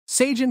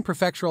Seijin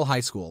Prefectural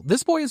High School.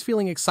 This boy is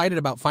feeling excited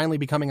about finally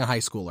becoming a high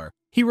schooler.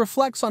 He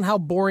reflects on how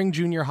boring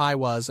junior high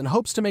was and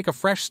hopes to make a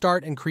fresh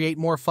start and create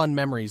more fun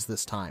memories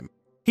this time.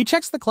 He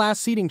checks the class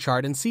seating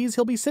chart and sees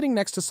he'll be sitting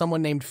next to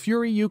someone named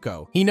Fury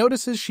Yuko. He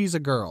notices she's a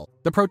girl.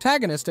 The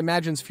protagonist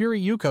imagines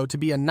Fury Yuko to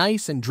be a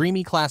nice and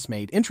dreamy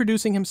classmate,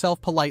 introducing himself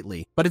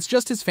politely, but it's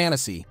just his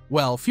fantasy.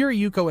 Well, Fury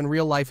Yuko in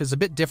real life is a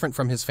bit different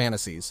from his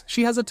fantasies.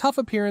 She has a tough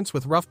appearance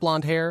with rough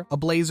blonde hair, a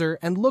blazer,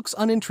 and looks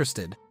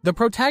uninterested. The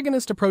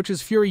protagonist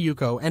approaches Fury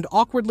Yuko and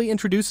awkwardly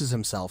introduces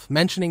himself,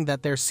 mentioning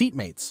that they're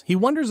seatmates. He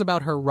wonders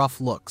about her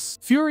rough looks.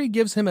 Fury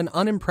gives him an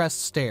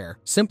unimpressed stare,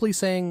 simply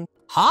saying,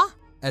 "Huh?"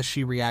 as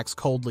she reacts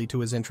coldly to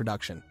his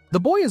introduction. The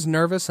boy is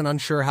nervous and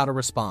unsure how to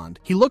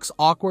respond. He looks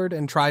awkward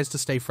and tries to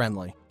stay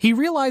friendly. He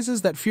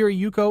realizes that Fury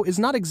Yuko is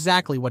not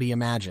exactly what he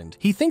imagined.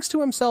 He thinks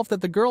to himself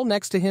that the girl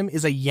next to him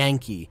is a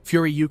Yankee.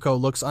 Fury Yuko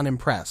looks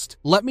unimpressed.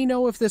 Let me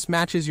know if this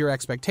matches your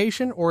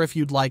expectation or if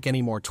you'd like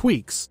any more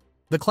tweaks.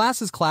 The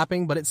class is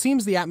clapping, but it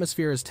seems the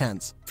atmosphere is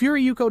tense.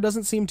 Fury Yuko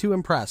doesn't seem too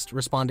impressed,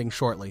 responding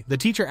shortly. The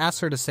teacher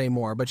asks her to say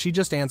more, but she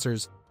just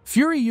answers,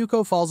 Fury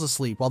Yuko falls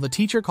asleep while the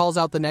teacher calls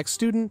out the next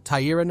student,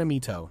 Taira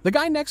Namito. The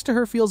guy next to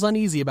her feels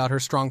uneasy about her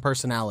strong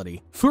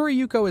personality. Fury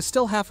Yuko is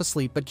still half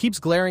asleep but keeps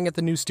glaring at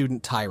the new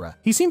student, Taira.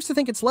 He seems to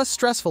think it's less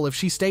stressful if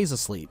she stays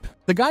asleep.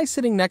 The guy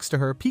sitting next to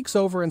her peeks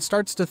over and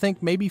starts to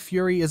think maybe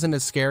Fury isn't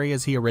as scary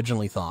as he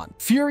originally thought.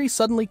 Fury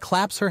suddenly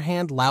claps her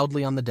hand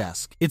loudly on the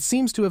desk. It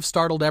seems to have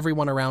startled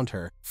everyone around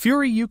her.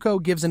 Fury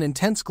Yuko gives an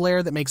intense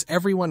glare that makes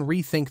everyone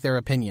rethink their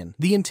opinion.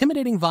 The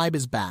intimidating vibe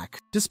is back.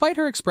 Despite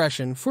her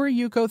expression, Fury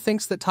Yuko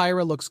thinks that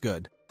Taira looks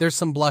good. There's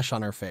some blush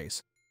on her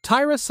face.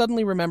 Taira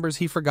suddenly remembers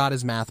he forgot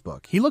his math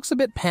book. He looks a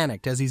bit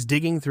panicked as he's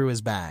digging through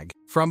his bag.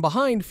 From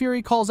behind,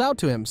 Fury calls out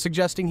to him,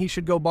 suggesting he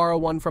should go borrow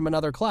one from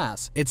another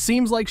class. It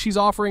seems like she's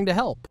offering to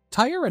help.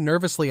 Taira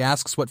nervously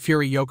asks what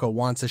Fury Yuko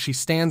wants as she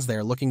stands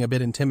there looking a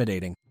bit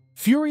intimidating.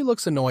 Fury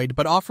looks annoyed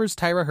but offers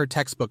Taira her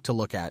textbook to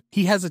look at.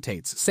 He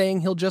hesitates,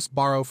 saying he'll just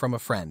borrow from a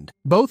friend.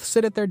 Both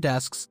sit at their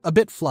desks, a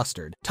bit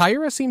flustered.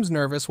 Taira seems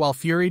nervous while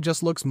Fury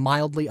just looks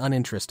mildly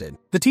uninterested.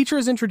 The teacher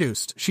is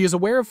introduced. She is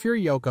aware of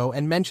Fury Yuko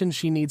and mentions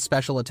she needs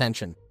special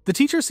attention. The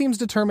teacher seems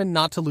determined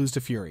not to lose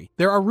to Fury.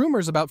 There are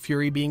rumors about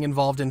Fury being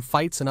involved in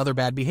fights and other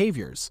bad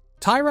behaviors.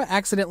 Taira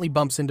accidentally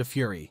bumps into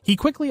Fury. He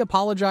quickly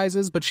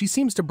apologizes, but she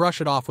seems to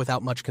brush it off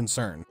without much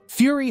concern.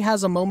 Fury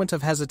has a moment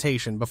of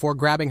hesitation before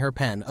grabbing her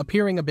pen,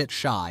 appearing a bit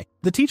shy.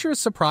 The teacher is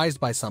surprised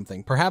by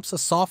something, perhaps a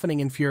softening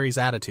in Fury's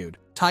attitude.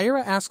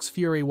 Taira asks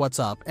Fury what's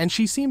up, and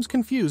she seems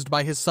confused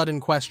by his sudden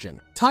question.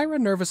 Taira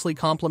nervously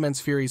compliments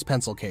Fury's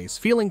pencil case,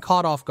 feeling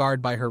caught off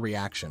guard by her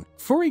reaction.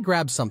 Fury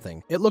grabs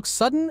something. It looks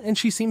sudden, and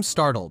she seems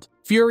startled.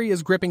 Fury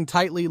is gripping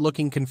tightly,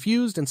 looking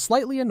confused and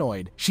slightly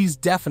annoyed. She's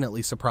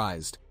definitely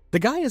surprised. The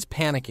guy is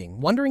panicking,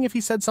 wondering if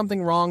he said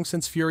something wrong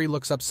since Fury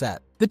looks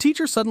upset. The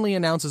teacher suddenly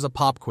announces a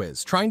pop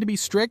quiz, trying to be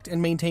strict and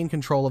maintain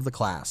control of the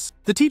class.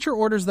 The teacher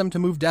orders them to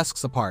move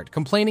desks apart,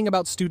 complaining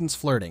about students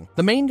flirting.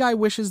 The main guy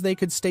wishes they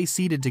could stay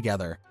seated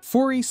together.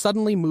 Fury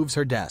suddenly moves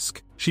her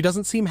desk. She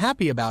doesn't seem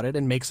happy about it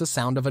and makes a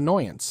sound of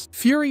annoyance.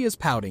 Fury is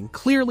pouting,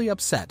 clearly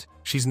upset.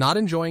 She's not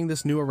enjoying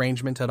this new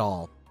arrangement at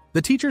all.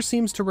 The teacher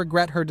seems to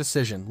regret her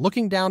decision,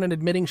 looking down and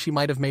admitting she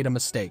might have made a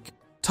mistake.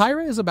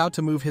 Taira is about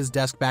to move his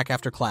desk back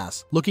after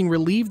class, looking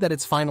relieved that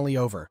it's finally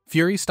over.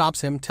 Fury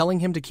stops him, telling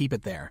him to keep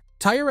it there.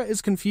 Taira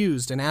is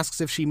confused and asks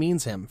if she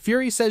means him.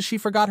 Fury says she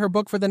forgot her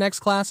book for the next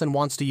class and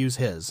wants to use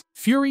his.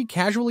 Fury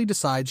casually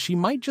decides she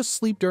might just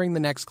sleep during the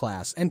next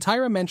class, and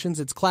Taira mentions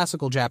it's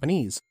classical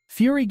Japanese.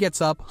 Fury gets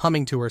up,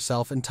 humming to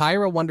herself, and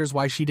Taira wonders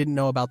why she didn't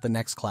know about the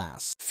next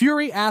class.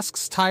 Fury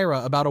asks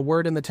Taira about a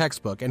word in the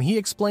textbook, and he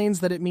explains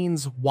that it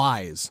means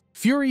wise.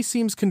 Fury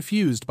seems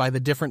confused by the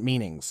different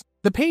meanings.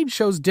 The page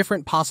shows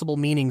different possible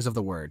meanings of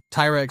the word.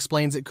 Taira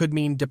explains it could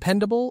mean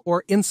dependable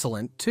or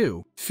insolent,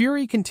 too.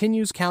 Fury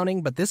continues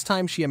counting, but this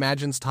time she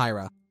imagines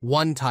Taira.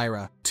 1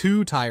 Taira,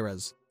 2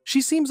 Tairas.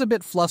 She seems a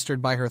bit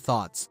flustered by her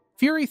thoughts.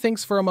 Fury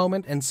thinks for a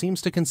moment and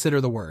seems to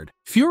consider the word.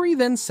 Fury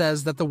then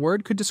says that the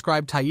word could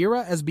describe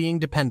Taira as being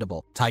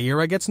dependable.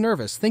 Taira gets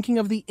nervous, thinking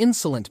of the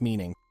insolent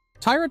meaning.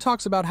 Taira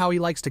talks about how he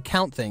likes to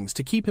count things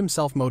to keep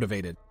himself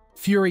motivated.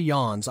 Fury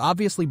yawns,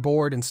 obviously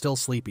bored and still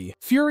sleepy.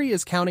 Fury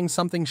is counting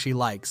something she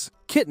likes.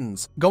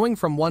 Kittens, going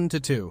from 1 to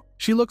 2.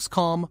 She looks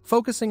calm,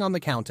 focusing on the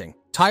counting.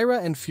 Taira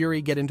and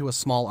Fury get into a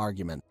small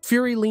argument.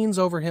 Fury leans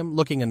over him,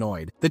 looking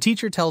annoyed. The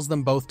teacher tells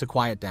them both to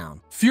quiet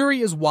down.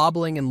 Fury is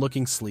wobbling and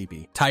looking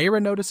sleepy. Taira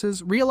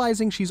notices,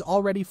 realizing she's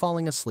already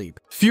falling asleep.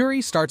 Fury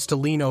starts to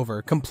lean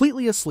over,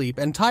 completely asleep,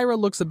 and Taira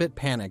looks a bit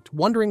panicked,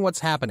 wondering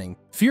what's happening.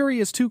 Fury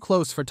is too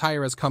close for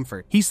Taira's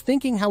comfort. He's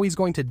thinking how he's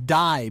going to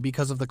die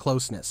because of the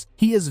closeness.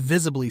 He is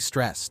visibly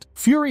stressed.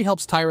 Fury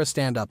helps Taira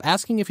stand up,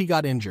 asking if he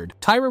got injured.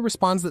 Taira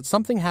responds that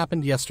something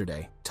happened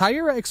yesterday.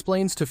 Taira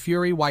explains to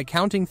Fury why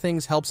counting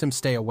things helps him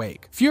stay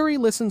awake. Fury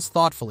listens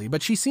thoughtfully,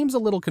 but she seems a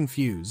little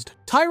confused.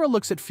 Taira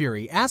looks at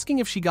Fury, asking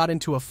if she got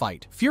into a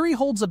fight. Fury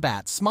holds a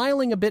bat,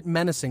 smiling a bit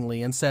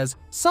menacingly, and says,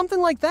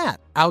 "Something like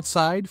that."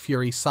 Outside,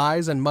 Fury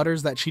sighs and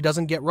mutters that she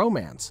doesn't get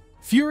romance.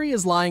 Fury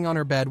is lying on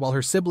her bed while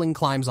her sibling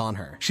climbs on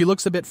her. She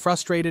looks a bit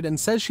frustrated and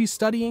says she's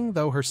studying,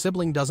 though her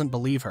sibling doesn't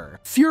believe her.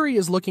 Fury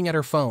is looking at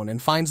her phone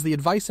and finds the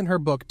advice in her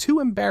book too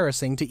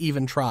embarrassing to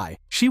even try.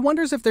 She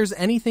wonders if there's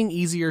anything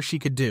easier she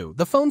could do.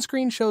 The phone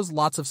screen shows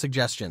lots of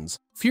suggestions.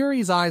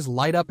 Fury's eyes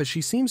light up as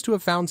she seems to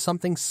have found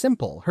something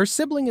simple. Her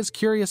sibling is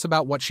curious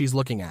about what she's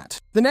looking at.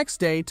 The next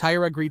day,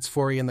 Taira greets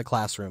Fury in the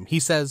classroom. He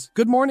says,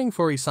 "Good morning,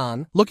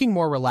 Fury-san," looking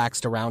more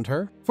relaxed around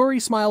her. Fury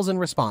smiles in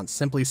response,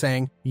 simply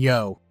saying,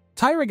 "Yo."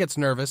 Taira gets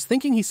nervous,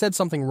 thinking he said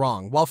something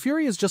wrong, while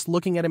Fury is just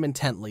looking at him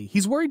intently.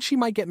 He's worried she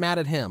might get mad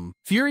at him.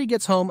 Fury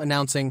gets home,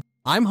 announcing,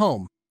 "I'm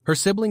home." Her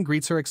sibling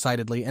greets her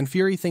excitedly, and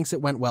Fury thinks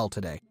it went well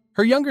today.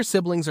 Her younger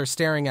siblings are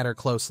staring at her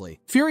closely.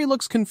 Fury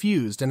looks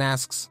confused and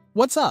asks,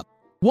 "What's up?"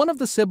 One of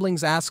the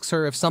siblings asks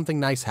her if something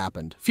nice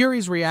happened.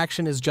 Fury's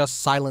reaction is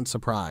just silent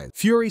surprise.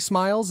 Fury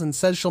smiles and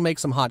says she'll make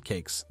some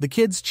hotcakes. The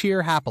kids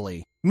cheer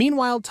happily.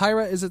 Meanwhile,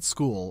 Taira is at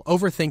school,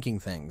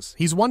 overthinking things.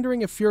 He's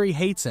wondering if Fury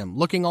hates him,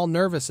 looking all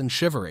nervous and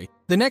shivery.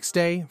 The next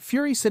day,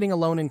 Fury's sitting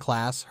alone in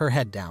class, her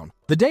head down.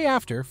 The day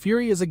after,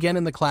 Fury is again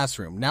in the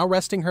classroom, now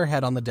resting her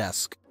head on the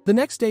desk. The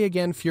next day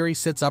again, Fury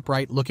sits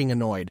upright, looking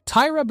annoyed.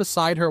 Taira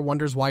beside her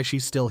wonders why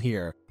she's still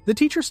here. The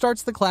teacher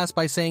starts the class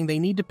by saying they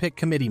need to pick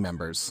committee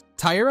members.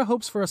 Taira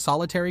hopes for a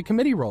solitary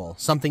committee role,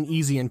 something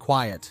easy and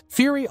quiet.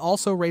 Fury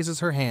also raises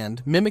her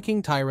hand,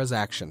 mimicking Taira's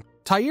action.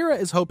 Taira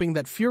is hoping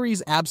that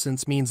Fury's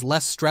absence means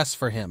less stress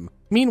for him.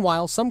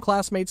 Meanwhile, some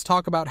classmates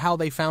talk about how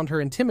they found her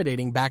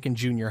intimidating back in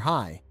junior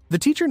high. The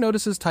teacher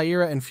notices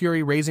Taira and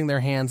Fury raising their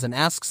hands and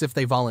asks if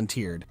they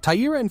volunteered.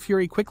 Taira and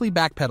Fury quickly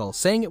backpedal,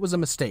 saying it was a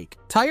mistake.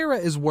 Taira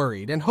is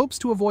worried and hopes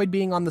to avoid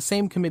being on the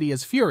same committee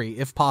as Fury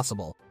if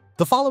possible.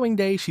 The following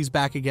day, she's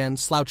back again,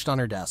 slouched on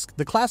her desk.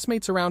 The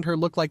classmates around her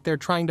look like they're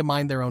trying to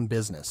mind their own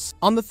business.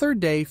 On the third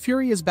day,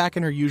 Fury is back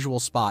in her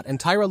usual spot, and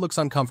Taira looks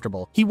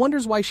uncomfortable. He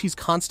wonders why she's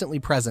constantly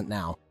present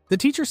now. The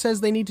teacher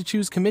says they need to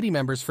choose committee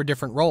members for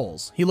different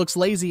roles. He looks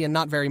lazy and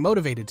not very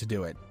motivated to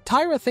do it.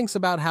 Taira thinks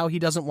about how he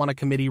doesn't want a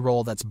committee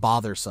role that's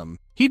bothersome.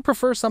 He'd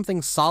prefer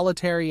something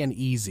solitary and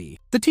easy.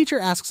 The teacher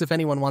asks if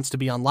anyone wants to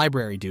be on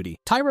library duty.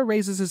 Taira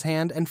raises his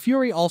hand, and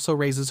Fury also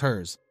raises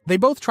hers. They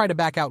both try to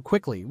back out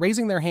quickly,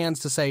 raising their hands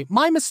to say,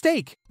 "My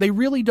mistake!" They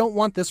really don't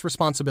want this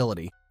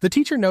responsibility. The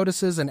teacher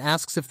notices and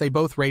asks if they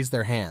both raise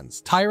their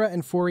hands. Taira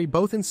and Fury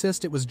both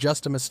insist it was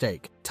just a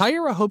mistake.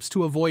 Taira hopes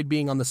to avoid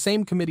being on the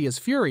same committee as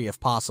Fury if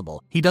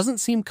possible. He doesn't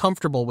seem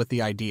comfortable with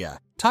the idea.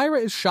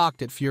 Taira is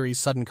shocked at Fury's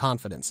sudden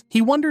confidence.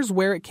 He wonders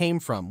where it came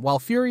from, while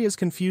Fury is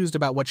confused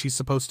about what she's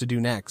supposed to do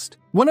next.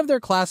 One of their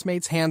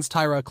classmates hands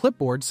Taira a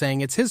clipboard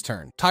saying it's his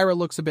turn. Taira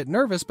looks a bit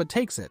nervous but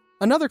takes it.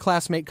 Another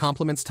classmate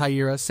compliments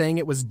Taira, saying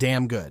it was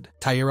damn good.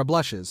 Taira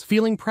blushes,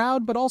 feeling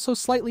proud but also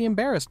slightly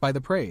embarrassed by the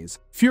praise.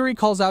 Fury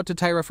calls out to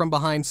Taira from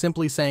behind,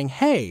 simply saying,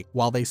 "Hey,"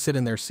 while they sit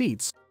in their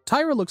seats.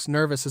 Taira looks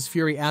nervous as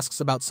Fury asks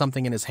about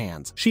something in his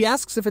hands. She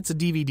asks if it's a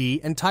DVD,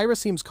 and Taira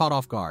seems caught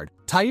off guard.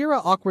 Taira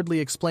awkwardly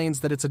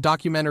explains that it's a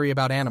documentary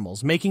about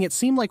animals, making it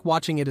seem like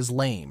watching it is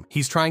lame.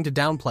 He's trying to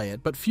downplay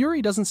it, but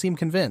Fury doesn't seem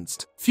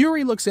convinced.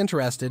 Fury looks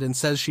interested and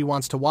says she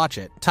wants to watch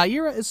it.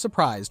 Taira is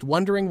surprised,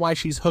 wondering why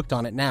she's hooked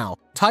on it now.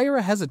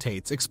 Taira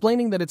hesitates,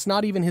 explaining that it's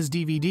not even his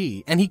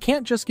DVD, and he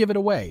can't just give it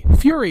away.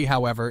 Fury,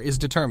 however, is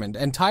determined,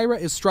 and Taira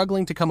is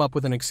struggling to come up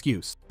with an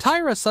excuse.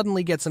 Taira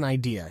suddenly gets an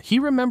idea. He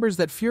remembers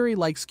that Fury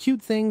likes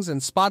cute things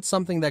and spots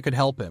something that could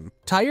help him.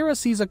 Taira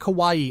sees a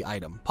kawaii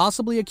item,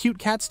 possibly a cute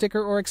cat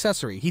sticker or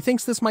accessory. He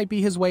thinks this might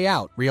be his way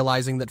out,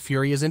 realizing that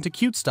Fury is into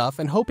cute stuff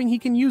and hoping he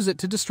can use it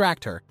to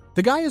distract her.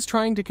 The guy is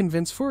trying to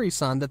convince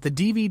Fury-san that the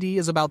DVD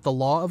is about the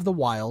law of the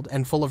wild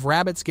and full of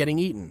rabbits getting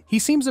eaten. He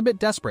seems a bit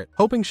desperate,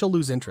 hoping she'll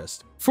lose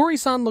interest.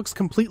 Fury-san looks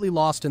completely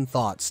lost in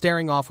thought,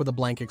 staring off with a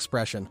blank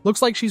expression.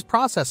 Looks like she's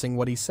processing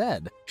what he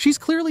said. She's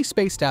clearly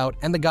spaced out,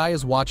 and the guy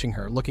is watching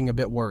her, looking a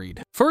bit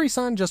worried.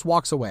 Fury-san just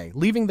walks away,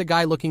 leaving the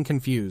guy looking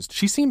confused.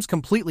 She seems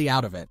completely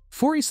out of it.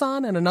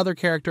 Fury-san and another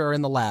character are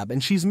in the lab,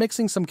 and she's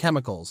mixing some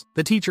chemicals.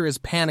 The teacher is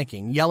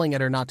panicking, yelling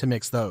at her not to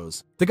mix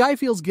those. The guy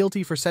feels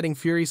guilty for setting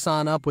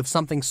Fury-san up with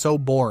something so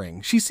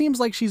boring. She seems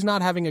like she's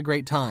not having a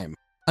great time.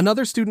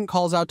 Another student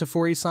calls out to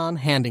Fury-san,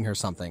 handing her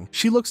something.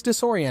 She looks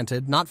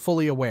disoriented, not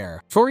fully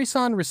aware.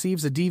 Fury-san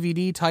receives a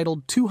DVD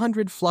titled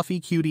 200 Fluffy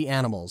Cutie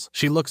Animals.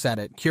 She looks at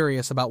it,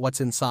 curious about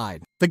what's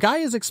inside. The guy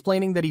is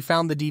explaining that he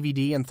found the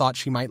DVD and thought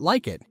she might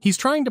like it. He's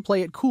trying to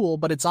play it cool,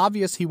 but it's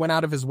obvious he went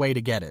out of his way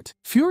to get it.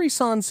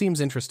 Fury-san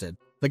seems interested.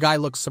 The guy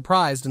looks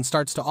surprised and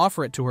starts to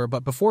offer it to her,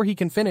 but before he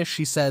can finish,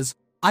 she says,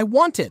 "I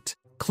want it!"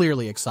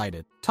 Clearly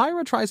excited.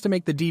 Taira tries to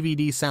make the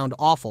DVD sound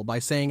awful by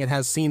saying it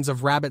has scenes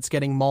of rabbits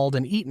getting mauled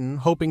and eaten,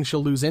 hoping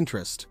she'll lose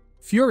interest.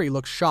 Fury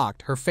looks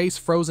shocked, her face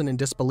frozen in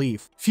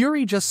disbelief.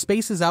 Fury just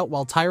spaces out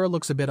while Taira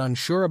looks a bit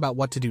unsure about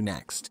what to do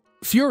next.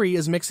 Fury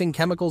is mixing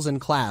chemicals in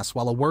class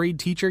while a worried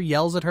teacher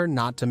yells at her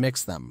not to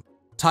mix them.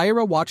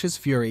 Taira watches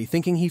Fury,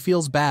 thinking he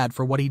feels bad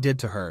for what he did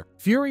to her.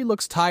 Fury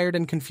looks tired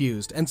and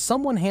confused, and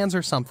someone hands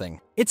her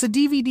something. It's a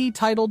DVD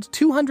titled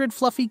 200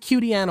 Fluffy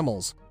Cutie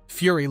Animals.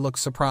 Fury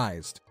looks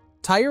surprised.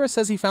 Taira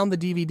says he found the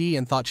DVD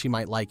and thought she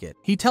might like it.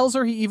 He tells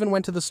her he even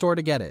went to the store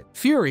to get it.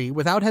 Fury,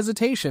 without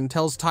hesitation,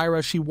 tells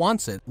Taira she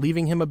wants it,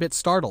 leaving him a bit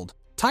startled.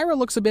 Taira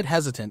looks a bit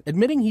hesitant,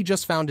 admitting he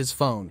just found his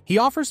phone. He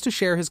offers to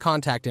share his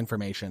contact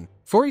information.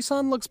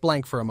 Fury-san looks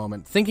blank for a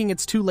moment, thinking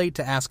it's too late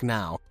to ask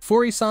now.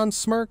 Fury-san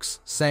smirks,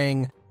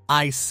 saying,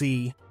 "I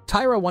see."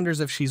 Taira wonders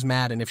if she's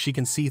mad and if she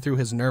can see through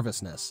his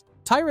nervousness.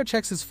 Taira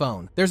checks his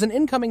phone. There's an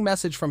incoming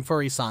message from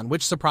Fury-san,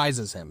 which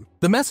surprises him.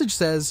 The message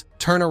says,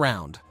 "Turn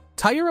around."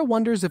 Taira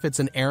wonders if it's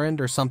an errand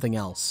or something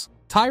else.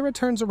 Taira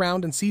turns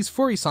around and sees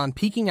Fury-san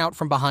peeking out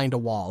from behind a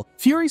wall.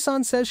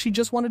 Fury-san says she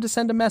just wanted to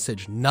send a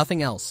message,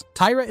 nothing else.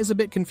 Taira is a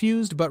bit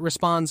confused, but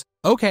responds,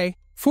 "Okay."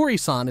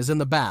 Fury-san is in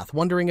the bath,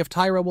 wondering if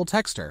Taira will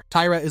text her.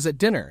 Taira is at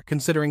dinner,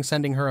 considering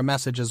sending her a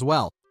message as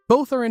well.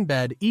 Both are in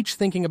bed, each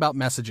thinking about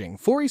messaging.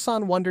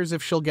 Fury-san wonders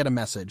if she'll get a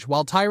message,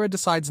 while Taira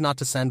decides not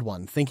to send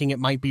one, thinking it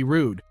might be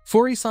rude.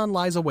 Fury-san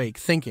lies awake,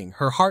 thinking,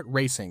 her heart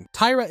racing.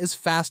 Taira is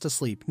fast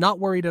asleep, not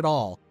worried at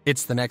all.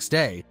 It's the next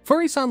day.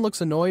 Fury-san looks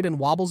annoyed and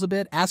wobbles a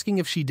bit, asking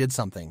if she did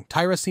something.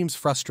 Taira seems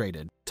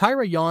frustrated.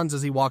 Taira yawns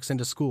as he walks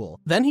into school.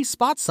 Then he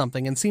spots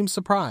something and seems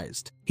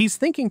surprised. He's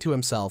thinking to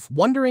himself,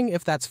 wondering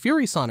if that's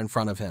Fury-san in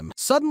front of him.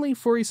 Suddenly,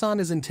 Fury-san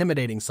is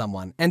intimidating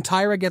someone, and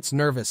Taira gets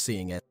nervous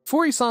seeing it.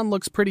 Fury-san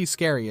looks pretty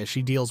scary as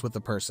she deals with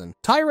the person.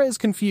 Taira is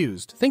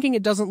confused, thinking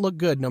it doesn't look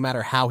good no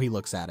matter how he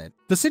looks at it.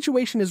 The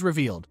situation is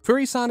revealed.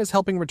 Fury-san is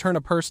helping return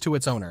a purse to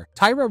its owner.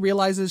 Taira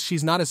realizes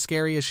she's not as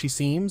scary as she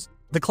seems.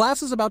 The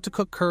class is about to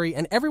cook curry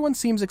and everyone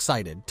seems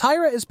excited.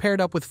 Taira is paired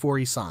up with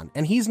Fury-san,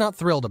 and he's not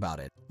thrilled about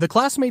it. The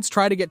classmates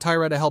try to get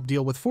Taira to help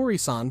deal with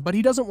Fury-san, but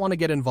he doesn't want to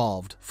get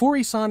involved.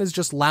 Fury-san is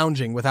just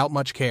lounging without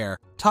much care.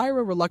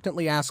 Taira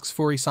reluctantly asks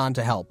Fury-san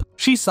to help.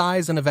 She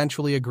sighs and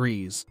eventually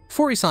agrees.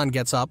 Fury-san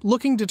gets up,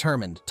 looking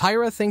determined.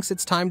 Taira thinks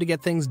it's time to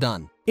get things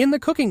done. In the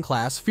cooking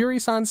class,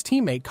 Fury-san's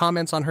teammate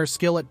comments on her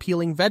skill at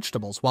peeling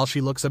vegetables while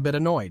she looks a bit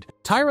annoyed.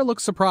 Taira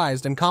looks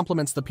surprised and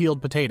compliments the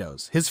peeled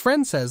potatoes. His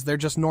friend says they're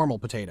just normal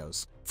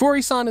potatoes.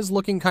 Fury-san is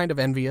looking kind of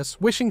envious,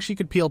 wishing she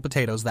could peel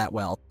potatoes that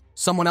well.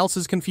 Someone else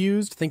is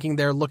confused, thinking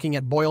they're looking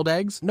at boiled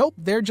eggs. Nope,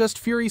 they're just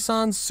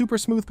Fury-san's super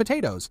smooth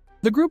potatoes.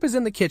 The group is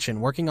in the kitchen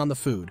working on the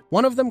food.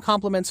 One of them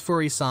compliments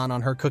Fury-san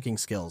on her cooking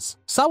skills.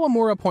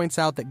 Sawamura points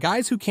out that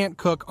guys who can't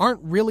cook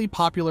aren't really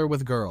popular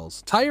with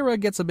girls. Taira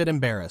gets a bit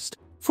embarrassed.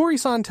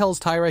 Fury-san tells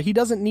Taira he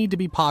doesn't need to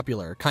be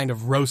popular, kind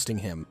of roasting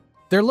him.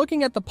 They're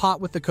looking at the pot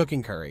with the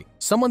cooking curry.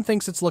 Someone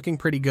thinks it's looking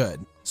pretty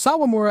good.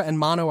 Sawamura and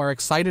Mano are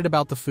excited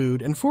about the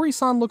food, and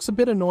Fury-san looks a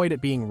bit annoyed at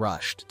being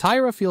rushed.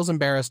 Taira feels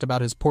embarrassed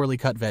about his poorly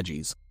cut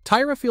veggies.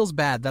 Taira feels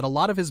bad that a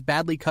lot of his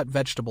badly cut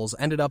vegetables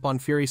ended up on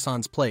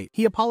Fury-san's plate.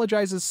 He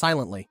apologizes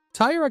silently.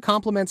 Taira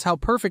compliments how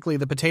perfectly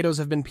the potatoes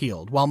have been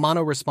peeled, while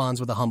Mano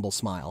responds with a humble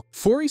smile.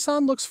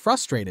 Fury-san looks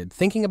frustrated,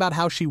 thinking about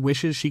how she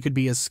wishes she could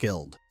be as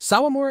skilled.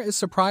 Sawamura is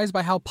surprised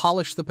by how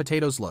polished the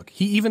potatoes look.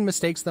 He even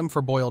mistakes them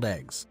for boiled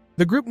eggs.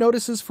 The group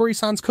notices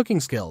Fury-san's cooking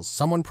skills.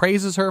 Someone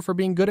praises her for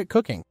being good at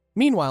cooking.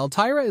 Meanwhile,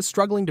 Taira is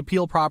struggling to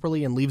peel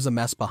properly and leaves a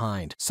mess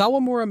behind.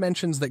 Sawamura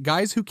mentions that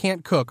guys who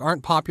can't cook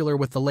aren't popular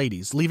with the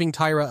ladies, leaving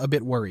Taira a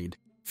bit worried.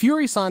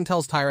 Fury-san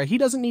tells Taira he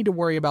doesn't need to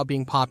worry about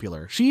being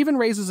popular. She even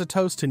raises a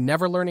toast to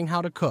never learning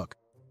how to cook.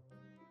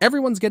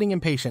 Everyone's getting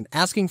impatient,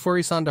 asking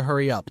Fury-san to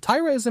hurry up.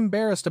 Taira is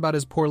embarrassed about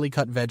his poorly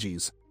cut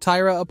veggies.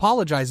 Taira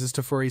apologizes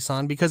to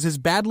Fury-san because his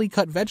badly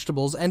cut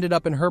vegetables ended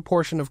up in her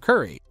portion of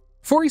curry.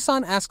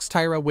 Fury-san asks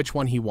Taira which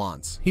one he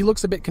wants. He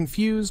looks a bit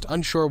confused,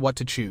 unsure what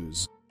to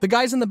choose. The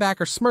guys in the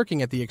back are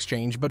smirking at the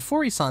exchange, but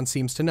Fury-san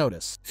seems to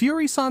notice.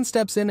 Fury-san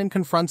steps in and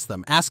confronts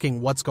them, asking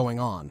what's going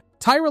on.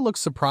 Taira looks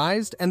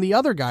surprised, and the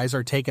other guys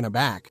are taken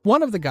aback.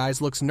 One of the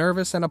guys looks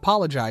nervous and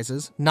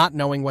apologizes, not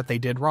knowing what they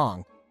did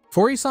wrong.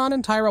 Fury-san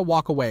and Taira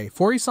walk away.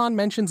 Fury-san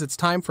mentions it's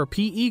time for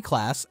PE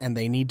class, and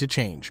they need to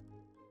change.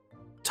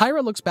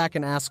 Taira looks back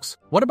and asks,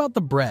 "What about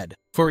the bread?"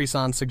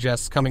 Fury-san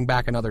suggests coming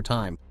back another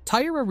time.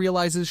 Taira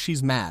realizes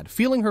she's mad,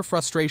 feeling her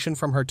frustration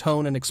from her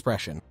tone and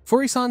expression.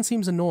 Fury-san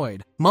seems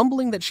annoyed,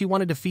 mumbling that she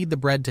wanted to feed the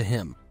bread to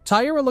him.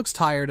 Taira looks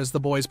tired as the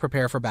boys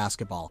prepare for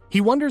basketball.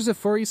 He wonders if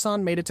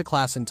Fury-san made it to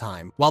class in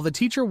time, while the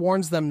teacher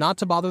warns them not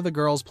to bother the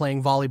girls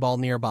playing volleyball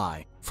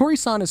nearby.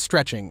 Fury-san is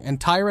stretching, and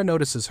Taira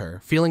notices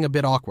her, feeling a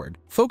bit awkward.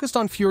 Focused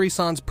on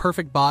Fury-san's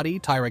perfect body,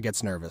 Taira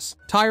gets nervous.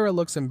 Taira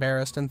looks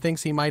embarrassed and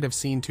thinks he might have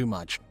seen too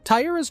much.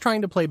 Taira is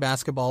trying to play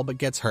basketball but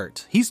gets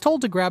hurt. He's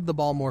told to grab the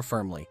ball more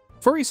firmly.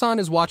 Fury-san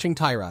is watching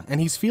Taira,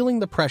 and he's feeling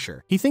the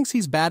pressure. He thinks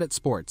he's bad at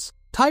sports.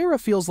 Taira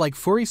feels like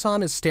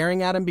Fury-san is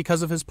staring at him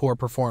because of his poor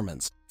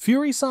performance.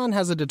 Fury-san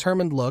has a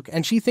determined look,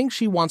 and she thinks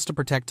she wants to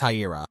protect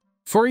Taira.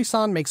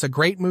 Fury-san makes a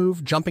great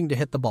move, jumping to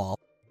hit the ball.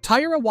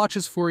 Taira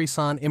watches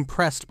Fury-san,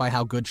 impressed by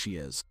how good she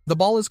is. The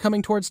ball is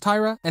coming towards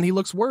Taira, and he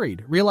looks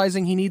worried,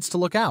 realizing he needs to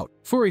look out.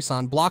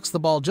 Fury-san blocks the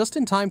ball just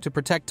in time to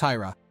protect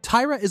Taira.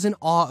 Taira is in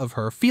awe of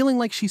her, feeling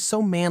like she's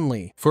so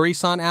manly.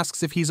 Fury-san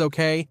asks if he's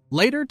okay.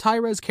 Later,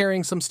 Taira is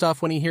carrying some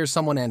stuff when he hears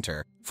someone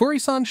enter.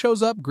 Fury-san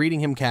shows up,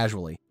 greeting him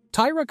casually.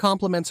 Taira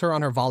compliments her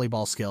on her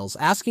volleyball skills,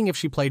 asking if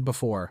she played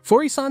before.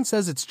 Fury-san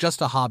says it's just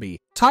a hobby.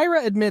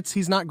 Taira admits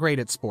he's not great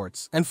at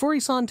sports, and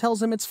Fury-san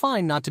tells him it's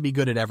fine not to be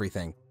good at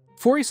everything.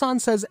 Fury-san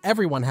says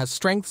everyone has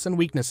strengths and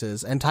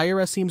weaknesses, and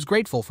Taira seems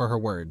grateful for her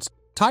words.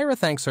 Taira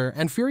thanks her,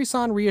 and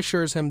Fury-san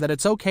reassures him that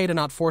it's okay to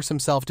not force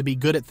himself to be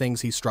good at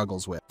things he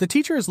struggles with. The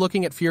teacher is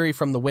looking at Fury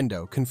from the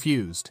window,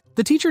 confused.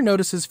 The teacher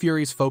notices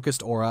Fury's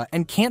focused aura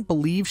and can't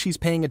believe she's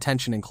paying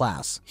attention in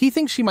class. He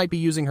thinks she might be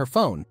using her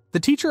phone. The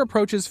teacher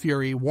approaches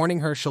Fury, warning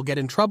her she'll get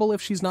in trouble if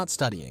she's not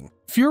studying.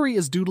 Fury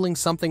is doodling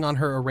something on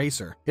her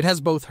eraser. It has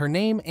both her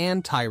name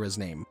and Taira's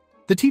name.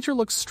 The teacher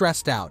looks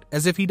stressed out,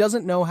 as if he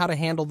doesn't know how to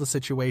handle the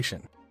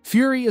situation.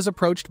 Fury is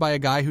approached by a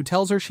guy who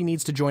tells her she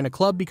needs to join a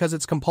club because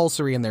it's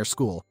compulsory in their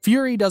school.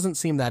 Fury doesn't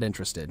seem that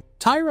interested.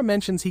 Taira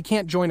mentions he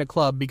can't join a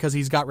club because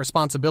he's got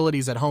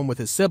responsibilities at home with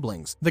his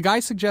siblings. The guy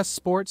suggests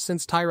sports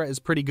since Taira is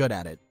pretty good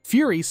at it.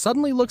 Fury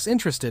suddenly looks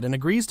interested and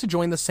agrees to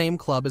join the same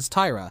club as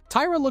Taira.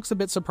 Taira looks a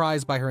bit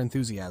surprised by her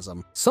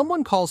enthusiasm.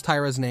 Someone calls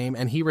Taira's name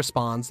and he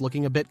responds,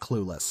 looking a bit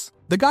clueless.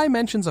 The guy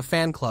mentions a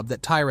fan club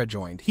that Taira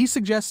joined. He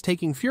suggests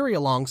taking Fury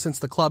along since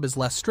the club is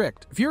less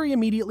strict. Fury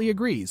immediately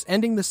agrees,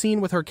 ending the scene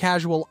with her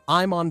casual,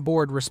 "I'm on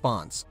board"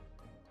 response.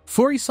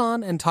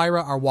 Fury-san and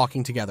Taira are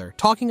walking together,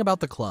 talking about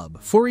the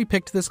club. Fury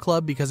picked this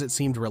club because it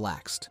seemed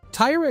relaxed.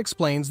 Taira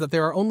explains that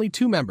there are only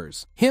 2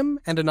 members, him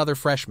and another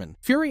freshman.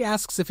 Fury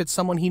asks if it's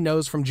someone he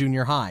knows from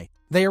junior high.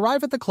 They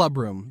arrive at the club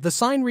room. The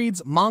sign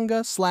reads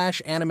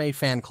Manga/Anime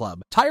Fan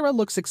Club. Taira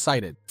looks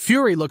excited.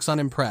 Fury looks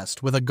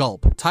unimpressed, with a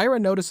gulp. Taira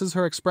notices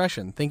her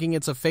expression, thinking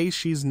it's a face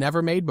she's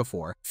never made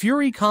before.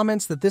 Fury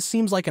comments that this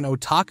seems like an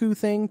otaku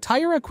thing.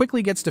 Taira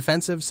quickly gets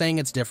defensive, saying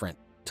it's different.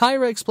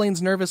 Taira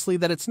explains nervously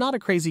that it's not a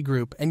crazy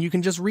group and you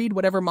can just read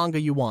whatever manga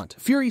you want.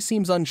 Fury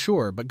seems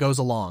unsure but goes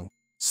along.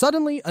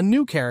 Suddenly, a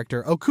new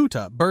character,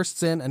 Okuta,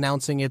 bursts in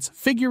announcing it's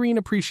figurine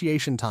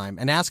appreciation time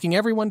and asking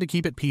everyone to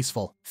keep it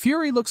peaceful.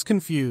 Fury looks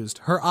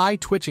confused, her eye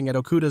twitching at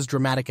Okuta's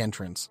dramatic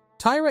entrance.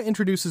 Taira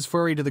introduces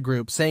Fury to the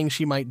group, saying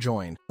she might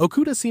join.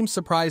 Okuta seems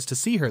surprised to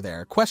see her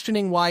there,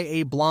 questioning why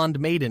a blonde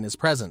maiden is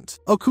present.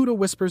 Okuta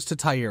whispers to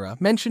Taira,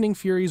 mentioning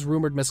Fury's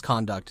rumored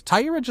misconduct.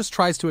 Taira just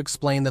tries to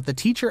explain that the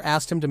teacher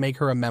asked him to make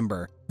her a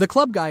member. The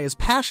club guy is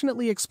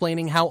passionately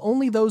explaining how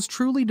only those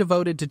truly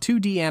devoted to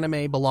 2D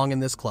anime belong in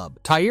this club.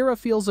 Taira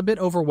feels a bit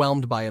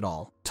overwhelmed by it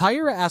all.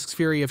 Taira asks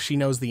Fury if she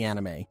knows the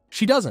anime.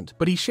 She doesn't,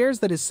 but he shares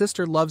that his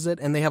sister loves it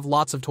and they have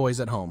lots of toys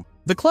at home.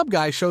 The club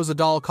guy shows a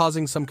doll,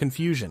 causing some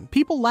confusion.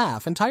 People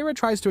laugh, and Taira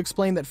tries to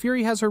explain that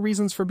Fury has her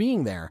reasons for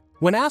being there.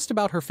 When asked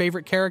about her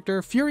favorite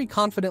character, Fury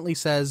confidently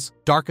says,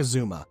 Dark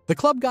Azuma. The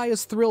club guy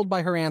is thrilled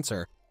by her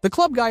answer. The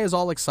club guy is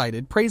all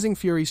excited, praising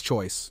Fury's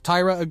choice.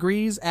 Taira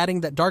agrees,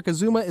 adding that Dark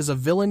Azuma is a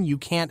villain you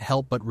can't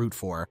help but root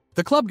for.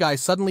 The club guy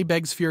suddenly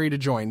begs Fury to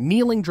join,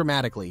 kneeling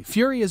dramatically.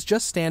 Fury is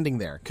just standing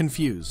there,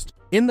 confused.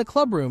 In the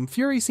club room,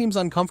 Fury seems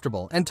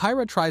uncomfortable, and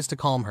Taira tries to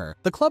calm her.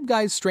 The club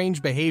guy's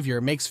strange behavior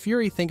makes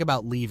Fury think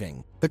about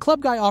leaving. The club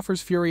guy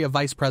offers Fury a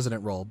vice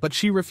president role, but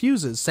she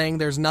refuses, saying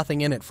there's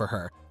nothing in it for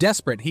her.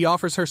 Desperate, he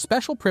offers her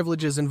special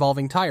privileges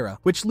involving Taira,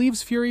 which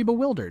leaves Fury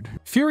bewildered.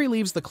 Fury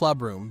leaves the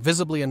club room,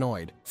 visibly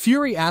annoyed.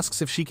 Fury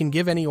asks if she can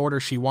give any order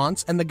she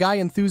wants, and the guy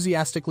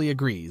enthusiastically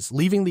agrees,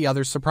 leaving the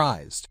others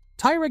surprised.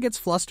 Taira gets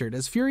flustered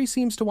as Fury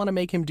seems to want to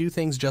make him do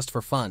things just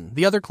for fun.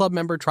 The other club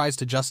member tries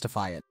to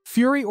justify it.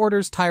 Fury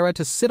orders Taira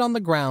to sit on the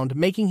ground,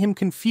 making him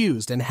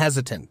confused and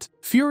hesitant.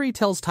 Fury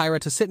tells Taira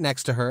to sit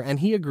next to her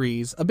and he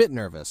agrees, a bit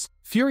nervous.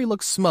 Fury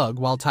looks smug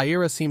while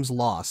Taira seems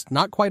lost,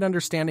 not quite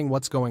understanding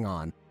what's going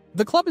on.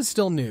 The club is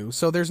still new,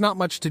 so there's not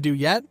much to do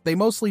yet. They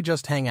mostly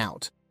just hang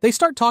out. They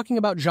start talking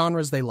about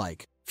genres they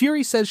like.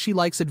 Fury says she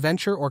likes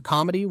adventure or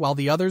comedy, while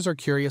the others are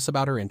curious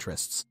about her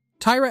interests.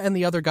 Taira and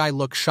the other guy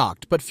look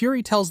shocked, but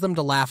Fury tells them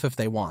to laugh if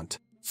they want.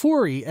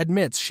 Fury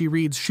admits she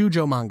reads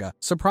shoujo manga,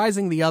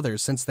 surprising the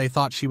others since they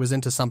thought she was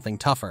into something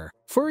tougher.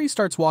 Fury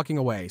starts walking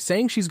away,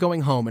 saying she's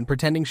going home and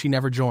pretending she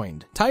never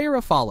joined.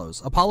 Taira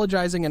follows,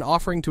 apologizing and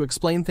offering to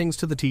explain things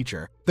to the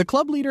teacher. The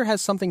club leader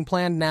has something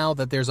planned now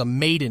that there's a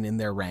maiden in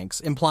their ranks,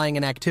 implying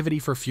an activity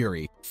for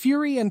Fury.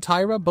 Fury and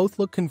Taira both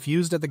look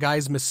confused at the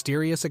guy's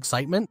mysterious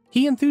excitement.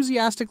 He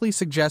enthusiastically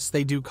suggests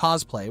they do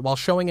cosplay while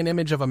showing an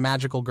image of a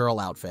magical girl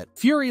outfit.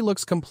 Fury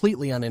looks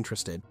completely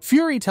uninterested.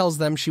 Fury tells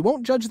them she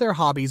won't judge their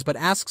hobbies but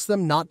asks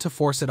them not to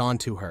force it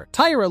onto her.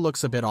 Taira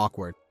looks a bit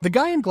awkward. The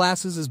guy in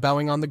glasses is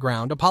bowing on the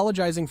ground,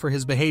 apologizing for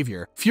his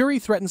behavior. Fury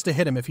threatens to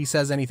hit him if he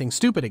says anything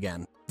stupid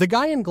again. The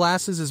guy in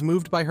glasses is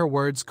moved by her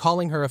words,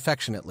 calling her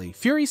affectionately.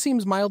 Fury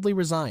seems mildly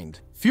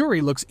resigned.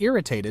 Fury looks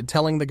irritated,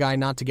 telling the guy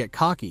not to get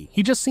cocky.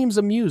 He just seems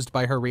amused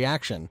by her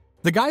reaction.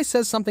 The guy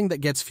says something that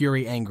gets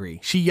Fury angry.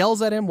 She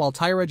yells at him while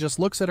Taira just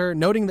looks at her,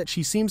 noting that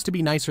she seems to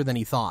be nicer than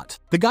he thought.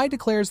 The guy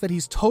declares that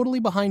he's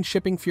totally behind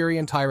shipping Fury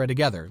and Taira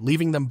together,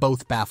 leaving them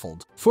both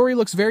baffled. Fury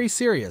looks very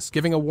serious,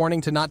 giving a warning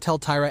to not tell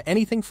Taira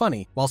anything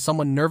funny, while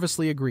someone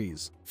nervously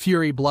agrees.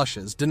 Fury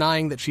blushes,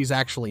 denying that she's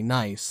actually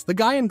nice. The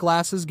guy in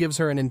glasses gives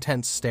her an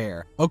intense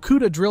stare.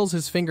 Okuta drills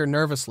his finger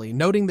nervously,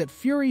 noting that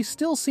Fury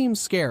still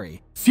seems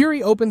scary.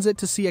 Fury opens it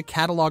to see a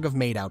catalog of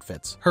maid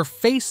outfits. Her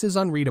face is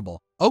unreadable.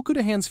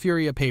 Okuta hands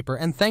Fury a paper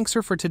and thanks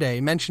her for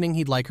today, mentioning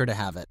he'd like her to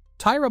have it.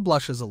 Taira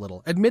blushes a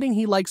little, admitting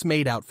he likes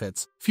maid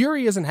outfits.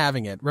 Fury isn't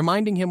having it,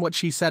 reminding him what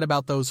she said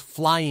about those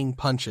flying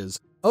punches.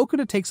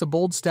 Okuda takes a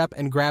bold step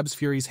and grabs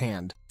Fury's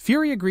hand.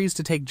 Fury agrees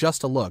to take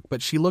just a look,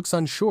 but she looks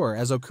unsure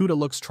as Okuda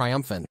looks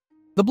triumphant.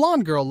 The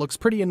blonde girl looks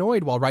pretty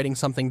annoyed while writing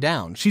something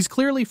down. She's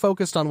clearly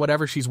focused on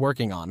whatever she's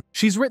working on.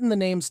 She's written the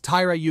names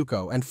Taira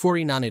Yuko and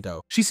Furi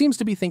Nanito. She seems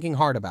to be thinking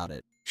hard about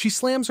it. She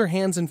slams her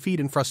hands and feet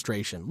in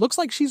frustration. Looks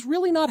like she's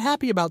really not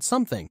happy about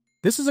something.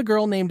 This is a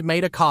girl named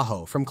Maida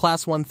Kaho from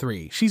Class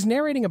 1-3. She's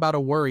narrating about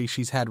a worry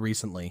she's had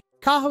recently.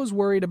 Kaho's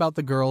worried about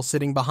the girl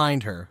sitting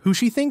behind her, who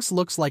she thinks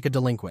looks like a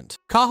delinquent.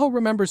 Kaho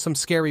remembers some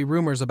scary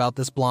rumors about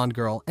this blonde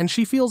girl, and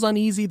she feels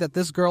uneasy that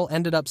this girl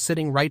ended up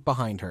sitting right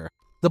behind her.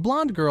 The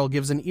blonde girl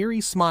gives an eerie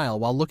smile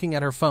while looking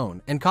at her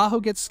phone, and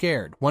Kaho gets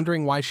scared,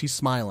 wondering why she's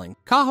smiling.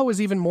 Kaho is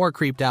even more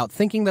creeped out,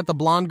 thinking that the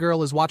blonde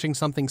girl is watching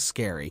something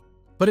scary.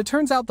 But it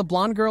turns out the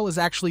blonde girl is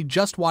actually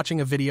just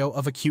watching a video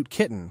of a cute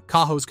kitten.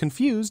 Kaho's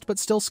confused, but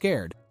still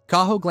scared.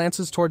 Kaho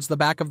glances towards the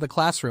back of the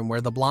classroom where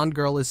the blonde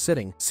girl is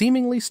sitting,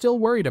 seemingly still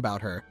worried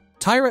about her.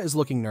 Taira is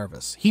looking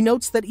nervous. He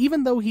notes that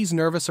even though he's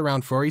nervous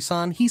around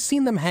Furi-san, he's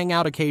seen them hang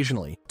out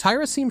occasionally.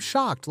 Taira seems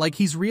shocked, like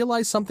he's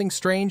realized something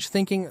strange,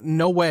 thinking,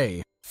 no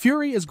way.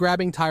 Fury is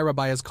grabbing Taira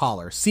by his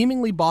collar,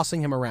 seemingly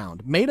bossing him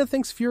around. Maida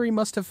thinks Fury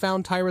must have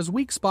found Taira's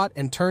weak spot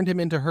and turned him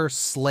into her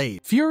slave.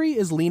 Fury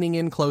is leaning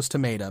in close to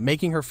Maida,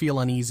 making her feel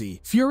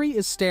uneasy. Fury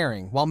is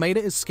staring, while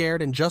Maida is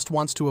scared and just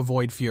wants to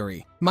avoid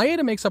Fury.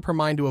 Maeda makes up her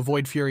mind to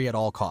avoid Fury at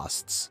all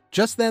costs.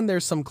 Just then,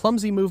 there's some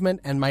clumsy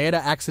movement and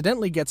Maeda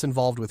accidentally gets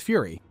involved with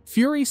Fury.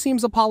 Fury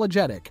seems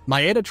apologetic.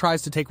 Maeda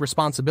tries to take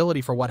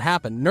responsibility for what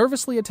happened,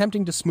 nervously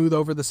attempting to smooth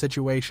over the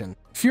situation.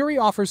 Fury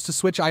offers to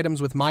switch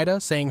items with Maida,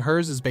 saying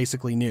hers is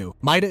basically new.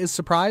 Maida is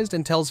surprised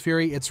and tells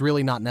Fury it's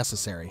really not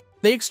necessary.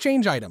 They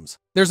exchange items.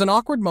 There's an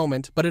awkward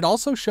moment, but it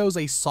also shows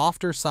a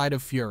softer side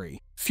of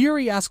Fury.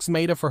 Fury asks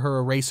Maida for her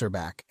eraser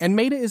back, and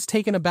Maida is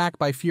taken aback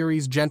by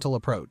Fury's gentle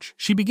approach.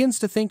 She begins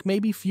to think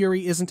maybe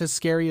Fury isn't as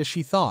scary as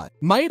she thought.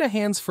 Maida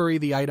hands Fury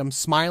the item,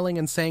 smiling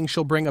and saying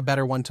she'll bring a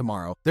better one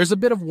tomorrow. There's a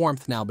bit of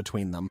warmth now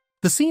between them.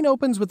 The scene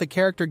opens with the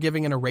character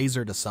giving an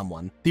eraser to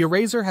someone. The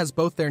eraser has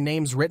both their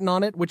names written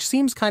on it, which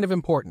seems kind of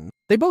important.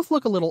 They both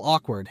look a little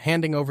awkward,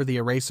 handing over the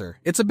eraser.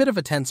 It's a bit of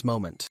a tense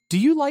moment. Do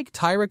you like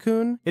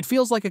Taira-kun? It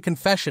feels like a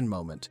confession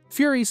moment.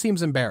 Fury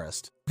seems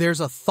embarrassed. There's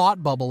a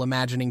thought bubble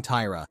imagining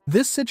Taira.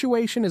 This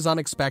situation is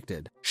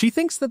unexpected. She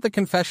thinks that the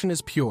confession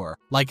is pure,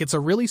 like it's a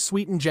really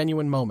sweet and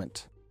genuine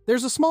moment.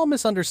 There's a small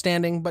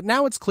misunderstanding, but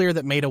now it's clear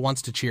that Maida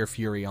wants to cheer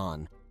Fury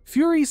on.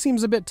 Fury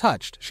seems a bit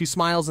touched. She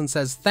smiles and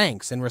says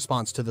thanks in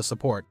response to the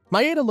support.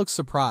 Maeda looks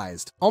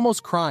surprised,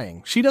 almost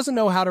crying. She doesn't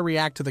know how to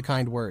react to the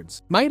kind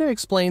words. Maeda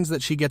explains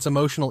that she gets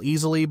emotional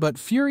easily, but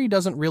Fury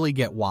doesn't really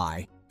get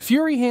why.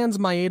 Fury hands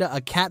Maeda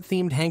a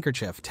cat-themed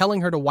handkerchief,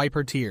 telling her to wipe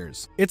her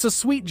tears. It's a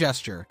sweet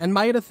gesture, and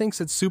Maeda thinks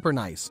it's super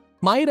nice.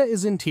 Maeda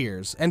is in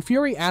tears, and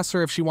Fury asks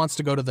her if she wants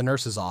to go to the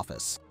nurse's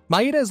office.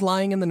 Maeda is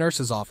lying in the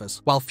nurse's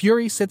office, while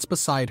Fury sits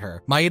beside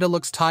her. Maeda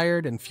looks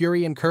tired, and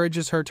Fury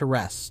encourages her to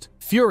rest.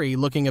 Fury,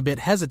 looking a bit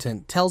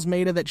hesitant, tells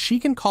Maeda that she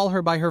can call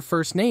her by her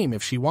first name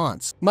if she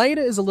wants. Maeda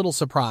is a little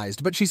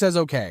surprised, but she says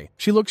okay.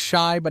 She looks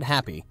shy but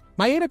happy.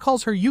 Maeda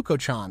calls her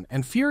Yuko-chan,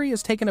 and Fury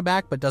is taken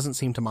aback but doesn't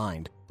seem to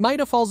mind.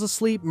 Maeda falls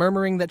asleep,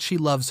 murmuring that she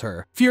loves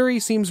her. Fury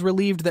seems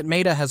relieved that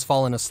Maeda has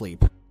fallen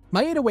asleep.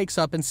 Maeda wakes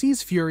up and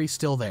sees Fury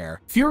still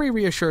there. Fury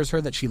reassures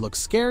her that she looks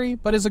scary,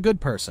 but is a good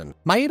person.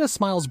 Maeda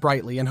smiles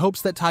brightly and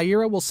hopes that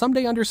Taira will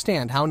someday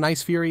understand how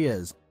nice Fury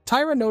is.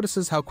 Taira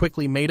notices how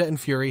quickly Maeda and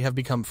Fury have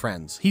become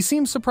friends. He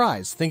seems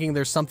surprised, thinking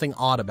there's something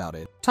odd about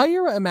it.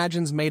 Taira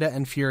imagines Maeda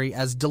and Fury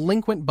as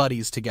delinquent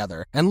buddies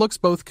together, and looks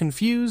both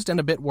confused and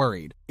a bit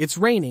worried. It's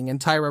raining,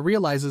 and Taira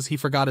realizes he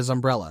forgot his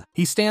umbrella.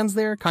 He stands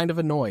there, kind of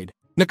annoyed.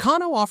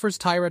 Nakano offers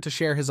Taira to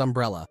share his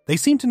umbrella. They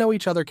seem to know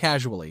each other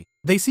casually.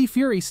 They see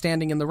Fury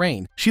standing in the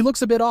rain. She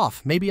looks a bit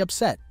off, maybe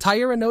upset.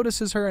 Taira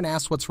notices her and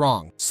asks what's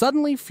wrong.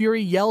 Suddenly,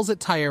 Fury yells at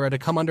Taira to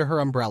come under her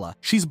umbrella.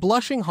 She's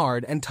blushing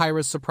hard and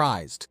Taira's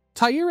surprised.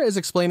 Taira is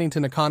explaining to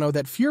Nakano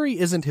that Fury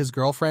isn't his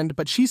girlfriend,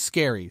 but she's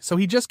scary, so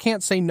he just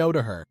can't say no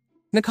to her.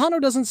 Nakano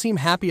doesn't seem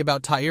happy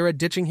about Taira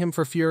ditching him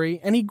for Fury,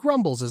 and he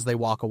grumbles as they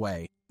walk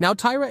away. Now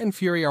Taira and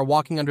Fury are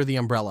walking under the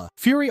umbrella.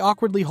 Fury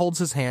awkwardly holds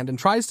his hand and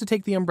tries to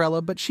take the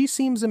umbrella, but she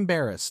seems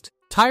embarrassed.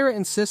 Taira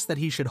insists that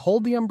he should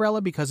hold the umbrella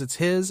because it's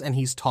his and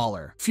he's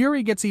taller.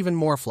 Fury gets even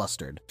more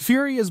flustered.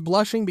 Fury is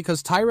blushing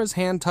because Taira's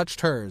hand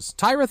touched hers.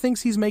 Taira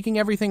thinks he's making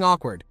everything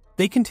awkward.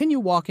 They continue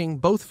walking,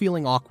 both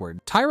feeling awkward.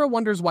 Taira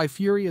wonders why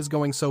Fury is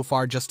going so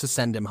far just to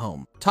send him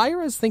home.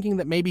 Taira is thinking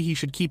that maybe he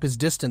should keep his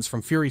distance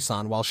from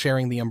Fury-san while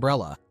sharing the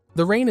umbrella.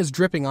 The rain is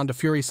dripping onto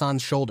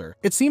Fury-san's shoulder.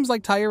 It seems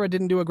like Taira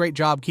didn't do a great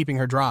job keeping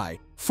her dry.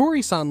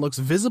 Fury-san looks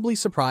visibly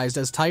surprised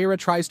as Taira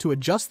tries to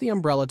adjust the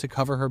umbrella to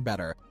cover her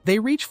better. They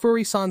reach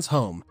Fury-san's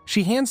home.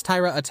 She hands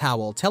Taira a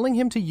towel, telling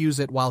him to use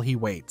it while he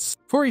waits.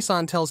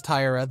 Fury-san tells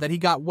Taira that he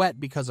got wet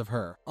because of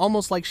her,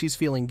 almost like she's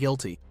feeling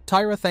guilty.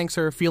 Taira thanks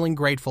her, feeling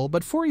grateful,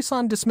 but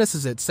Fury-san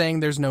dismisses it, saying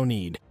there's no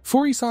need.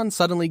 Fury-san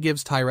suddenly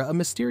gives Taira a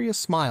mysterious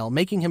smile,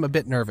 making him a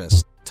bit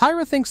nervous.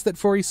 Taira thinks that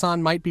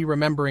Fury-san might be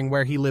remembering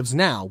where he lives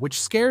now,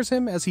 which scares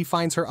him as he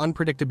finds her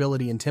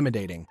unpredictability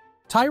intimidating.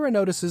 Taira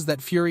notices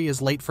that Fury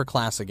is late for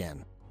class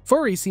again.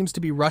 Fury seems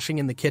to be rushing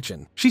in the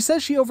kitchen. She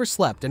says she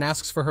overslept and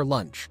asks for her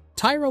lunch.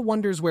 Tyra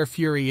wonders where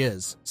Fury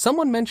is.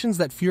 Someone mentions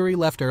that Fury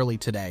left early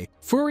today.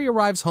 Fury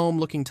arrives home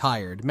looking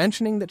tired,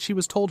 mentioning that she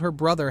was told her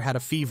brother had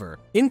a fever.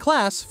 In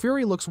class,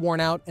 Fury looks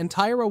worn out, and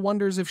Tyra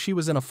wonders if she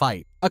was in a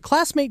fight. A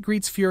classmate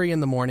greets Fury in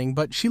the morning,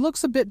 but she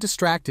looks a bit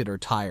distracted or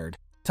tired.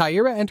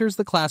 Taira enters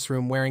the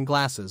classroom wearing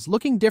glasses,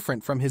 looking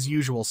different from his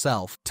usual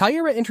self.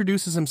 Taira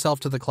introduces himself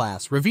to the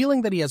class,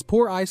 revealing that he has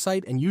poor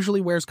eyesight and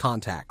usually wears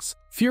contacts.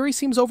 Fury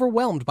seems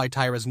overwhelmed by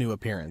Taira's new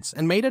appearance,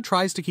 and Maida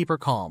tries to keep her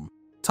calm.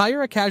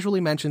 Taira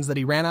casually mentions that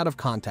he ran out of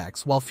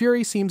contacts, while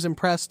Fury seems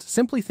impressed,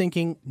 simply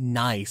thinking,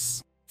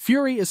 nice.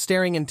 Fury is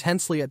staring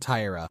intensely at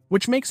Taira,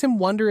 which makes him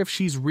wonder if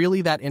she's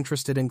really that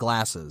interested in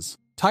glasses.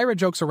 Taira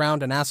jokes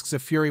around and asks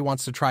if Fury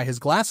wants to try his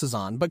glasses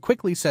on, but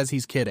quickly says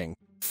he's kidding.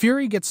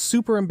 Fury gets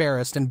super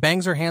embarrassed and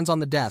bangs her hands on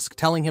the desk,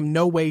 telling him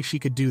no way she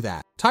could do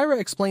that. Taira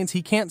explains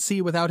he can't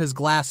see without his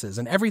glasses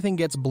and everything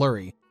gets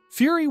blurry.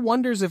 Fury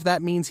wonders if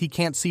that means he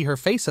can't see her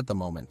face at the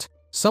moment.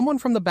 Someone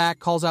from the back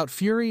calls out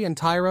Fury and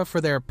Taira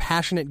for their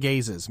passionate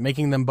gazes,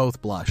 making them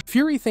both blush.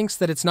 Fury thinks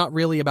that it's not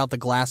really about the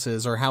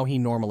glasses or how he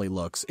normally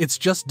looks, it's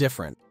just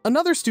different.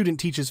 Another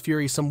student teaches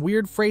Fury some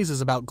weird phrases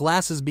about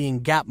glasses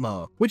being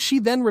gapmo, which she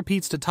then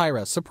repeats to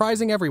Taira,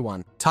 surprising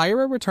everyone.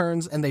 Taira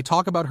returns and they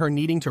talk about her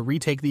needing to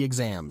retake the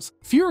exams.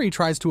 Fury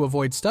tries to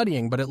avoid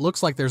studying, but it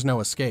looks like there's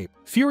no escape.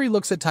 Fury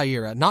looks at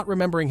Taira, not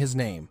remembering his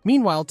name.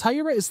 Meanwhile,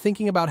 Taira is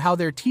thinking about how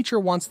their teacher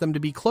wants them to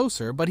be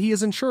closer, but he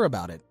isn't sure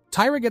about it.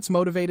 Taira gets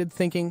motivated,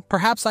 thinking,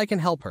 perhaps I can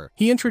help her.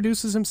 He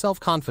introduces himself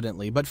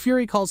confidently, but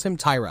Fury calls him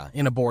Taira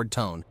in a bored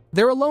tone.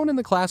 They're alone in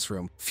the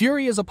classroom.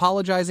 Fury is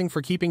apologizing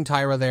for keeping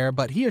Taira there,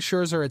 but he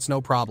assures her it's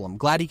no problem,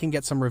 glad he can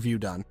get some review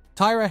done.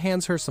 Taira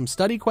hands her some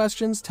study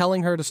questions,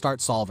 telling her to start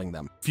solving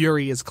them.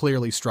 Fury is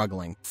clearly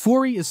struggling.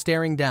 Fury is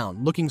staring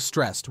down, looking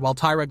stressed, while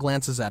Taira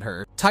glances at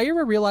her.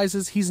 Taira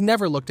realizes he's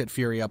never looked at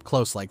Fury up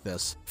close like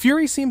this.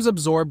 Fury seems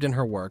absorbed in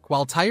her work,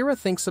 while Taira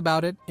thinks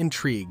about it,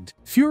 intrigued.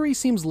 Fury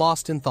seems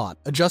lost in thought,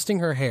 adjusting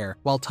her hair,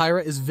 while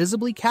Taira is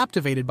visibly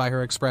captivated by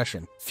her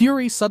expression.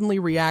 Fury suddenly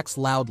reacts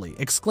loudly,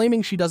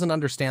 exclaiming she doesn't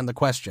understand the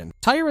question.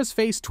 Taira's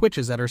face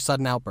twitches at her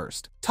sudden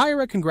outburst.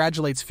 Taira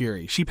congratulates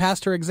Fury. She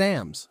passed her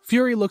exams.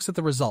 Fury looks at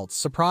the results,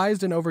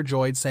 surprised and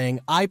overjoyed, saying,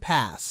 I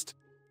passed.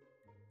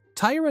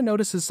 Taira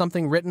notices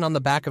something written on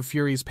the back of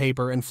Fury's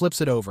paper and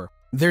flips it over.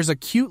 There's a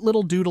cute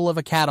little doodle of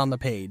a cat on the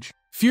page.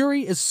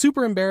 Fury is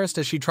super embarrassed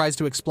as she tries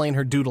to explain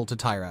her doodle to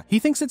Taira. He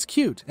thinks it's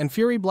cute, and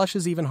Fury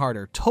blushes even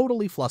harder,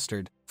 totally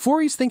flustered.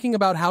 Fury's thinking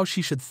about how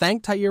she should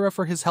thank Taira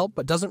for his help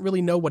but doesn't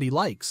really know what he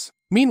likes.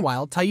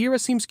 Meanwhile, Taira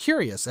seems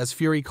curious as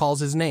Fury calls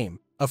his name.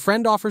 A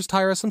friend offers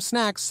Taira some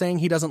snacks, saying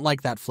he doesn't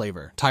like that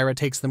flavor. Taira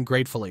takes them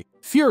gratefully.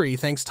 Fury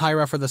thanks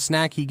Taira for the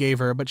snack he gave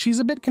her, but she's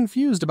a bit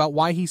confused about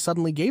why he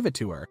suddenly gave it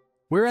to her.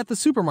 We're at the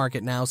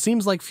supermarket now.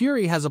 Seems like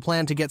Fury has a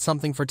plan to get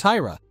something for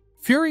Taira.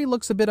 Fury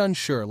looks a bit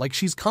unsure, like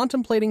she's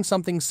contemplating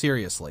something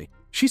seriously.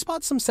 She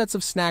spots some sets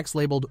of snacks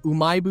labeled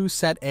Umaibu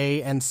Set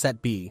A and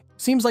Set B.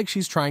 Seems like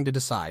she's trying to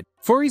decide.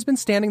 Fury's been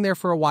standing there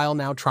for a while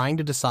now trying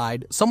to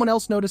decide. Someone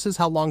else notices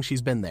how long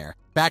she's been there.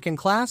 Back in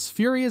class,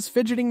 Fury is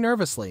fidgeting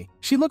nervously.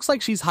 She looks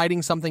like she's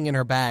hiding something in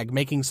her bag,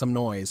 making some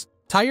noise.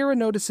 Taira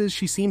notices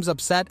she seems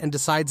upset and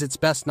decides it's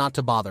best not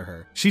to bother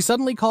her. She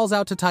suddenly calls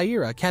out to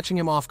Taira, catching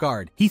him off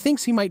guard. He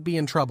thinks he might be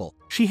in trouble.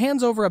 She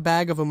hands over a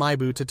bag of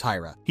Umaibu to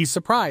Taira. He's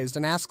surprised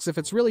and asks if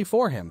it's really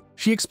for him.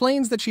 She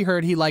explains that she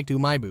heard he liked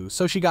Umaibu,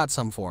 so she got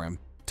some for him.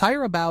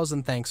 Taira bows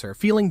and thanks her,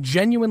 feeling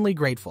genuinely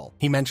grateful.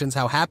 He mentions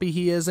how happy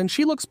he is and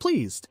she looks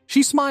pleased.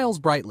 She smiles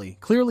brightly,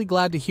 clearly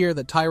glad to hear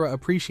that Taira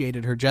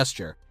appreciated her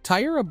gesture.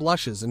 Taira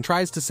blushes and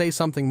tries to say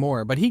something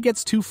more, but he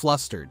gets too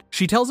flustered.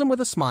 She tells him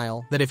with a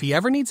smile that if he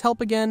ever needs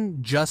help again,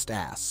 just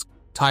ask.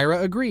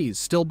 Taira agrees,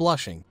 still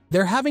blushing.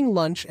 They're having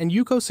lunch and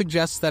Yuko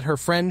suggests that her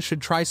friend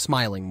should try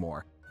smiling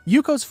more.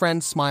 Yuko's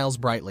friend smiles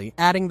brightly,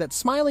 adding that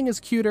smiling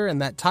is cuter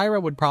and that Taira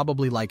would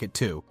probably like it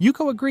too.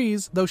 Yuko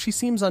agrees, though she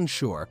seems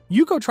unsure.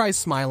 Yuko tries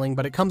smiling,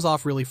 but it comes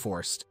off really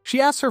forced. She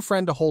asks her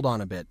friend to hold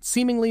on a bit,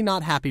 seemingly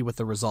not happy with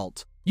the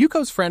result.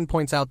 Yuko's friend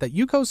points out that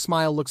Yuko's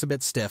smile looks a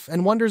bit stiff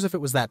and wonders if it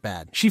was that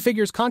bad. She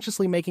figures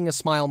consciously making a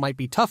smile might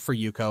be tough for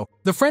Yuko.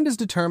 The friend is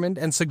determined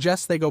and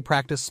suggests they go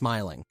practice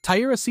smiling.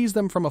 Taira sees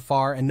them from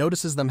afar and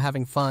notices them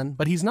having fun,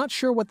 but he's not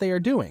sure what they are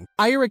doing.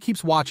 Aira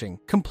keeps watching,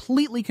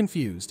 completely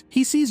confused.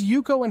 He sees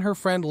Yuko and her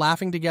friend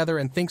laughing together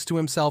and thinks to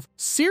himself,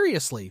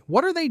 seriously,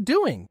 what are they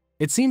doing?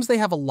 It seems they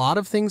have a lot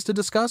of things to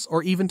discuss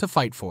or even to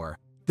fight for.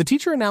 The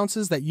teacher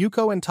announces that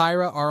Yuko and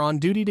Taira are on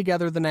duty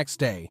together the next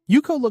day.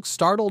 Yuko looks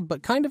startled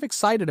but kind of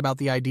excited about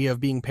the idea of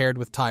being paired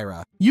with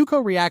Taira.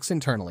 Yuko reacts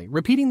internally,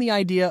 repeating the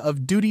idea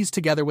of duties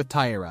together with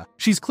Taira.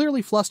 She's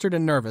clearly flustered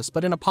and nervous,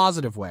 but in a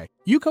positive way.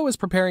 Yuko is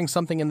preparing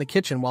something in the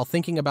kitchen while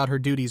thinking about her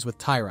duties with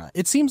Taira.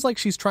 It seems like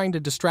she's trying to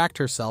distract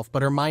herself,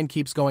 but her mind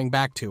keeps going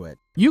back to it.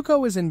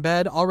 Yuko is in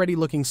bed, already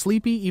looking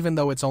sleepy even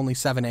though it's only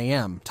 7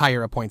 a.m.,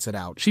 Taira points it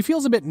out. She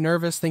feels a bit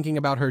nervous thinking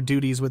about her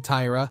duties with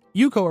Taira.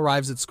 Yuko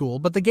arrives at school,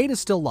 but the gate is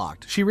still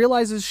locked. She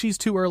realizes she's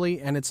too early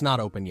and it's not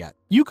open yet.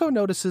 Yuko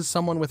notices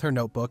someone with her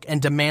notebook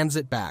and demands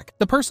it back.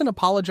 The person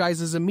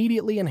apologizes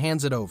immediately and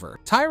hands it over.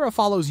 Taira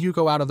follows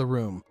Yuko out of the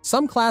room.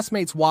 Some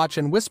classmates watch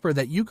and whisper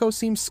that Yuko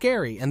seems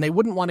scary and they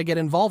wouldn't want to get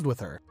involved with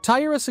her.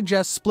 Taira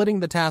suggests splitting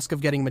the task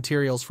of getting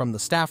materials from the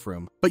staff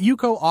room, but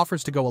Yuko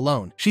offers to go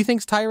alone. She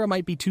thinks Taira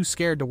might be too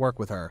scared to work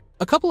with her.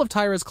 A couple of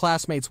Taira's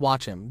classmates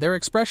watch him. Their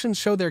expressions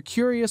show they're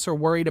curious or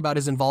worried about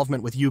his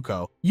involvement with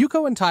Yuko.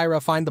 Yuko and Taira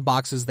find the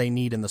boxes they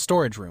need in the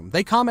storage room.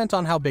 They comment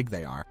on how big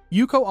they are.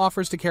 Yuko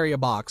offers to carry a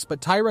box,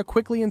 but Taira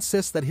quickly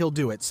insists that he'll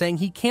do it, saying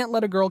he can't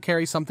let a girl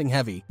carry something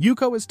heavy.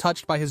 Yuko is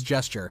touched by his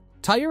gesture.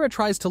 Taira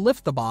tries to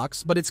lift the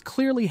box, but it's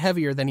clearly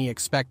heavier than he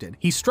expected.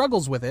 He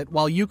struggles with it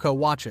while Yuko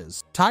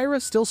watches. Taira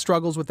still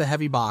struggles with the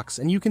heavy box,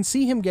 and you can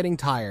see him getting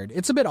tired.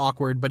 It's a bit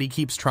awkward, but he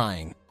keeps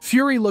trying.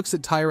 Fury looks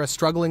at Taira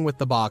struggling with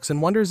the box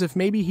and wonders if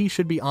maybe he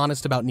should be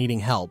honest about needing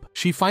help.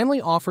 She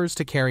finally offers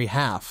to carry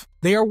half.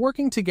 They are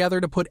working together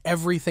to put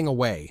everything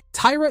away.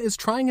 Taira is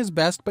trying his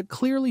best but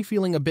clearly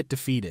feeling a bit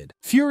defeated.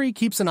 Fury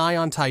keeps an eye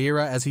on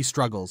Taira as he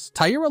struggles.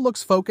 Taira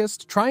looks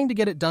focused, trying to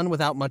get it done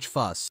without much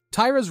fuss.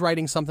 Taira's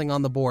writing something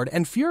on the board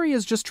and Fury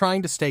is just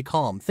trying to stay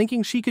calm,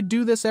 thinking she could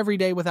do this every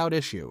day without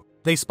issue.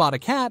 They spot a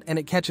cat and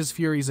it catches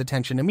Fury's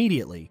attention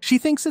immediately. She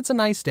thinks it's a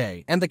nice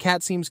day and the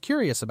cat seems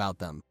curious about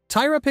them.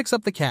 Taira picks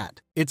up the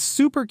cat. It's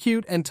super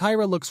cute and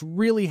Taira looks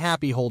really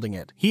happy holding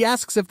it. He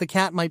asks if the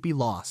cat might be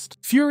lost.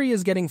 Fury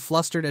is getting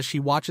flustered as she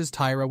watches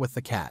Taira with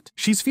the cat.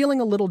 She's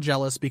feeling a little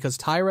jealous because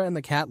Taira and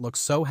the cat look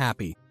so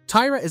happy.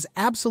 Taira is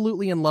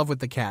absolutely in love with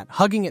the cat,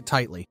 hugging it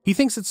tightly. He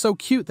thinks it's so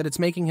cute that it's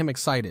making him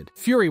excited.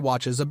 Fury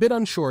watches, a bit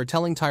unsure,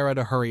 telling Taira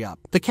to hurry up.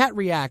 The cat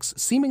reacts,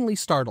 seemingly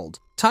startled.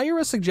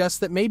 Taira suggests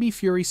that maybe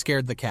Fury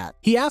scared the cat.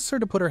 He asks her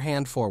to put her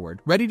hand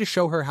forward, ready to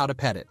show her how to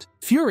pet it.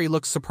 Fury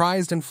looks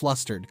surprised and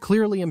flustered,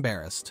 clearly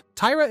embarrassed.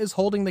 Taira is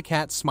holding the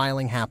cat,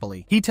 smiling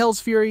happily. He tells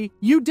Fury,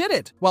 "You did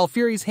it!" while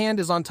Fury's hand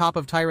is on top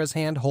of Taira's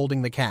hand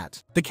holding the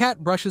cat. The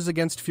cat brushes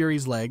against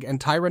Fury's leg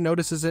and Taira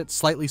notices it,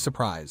 slightly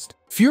surprised.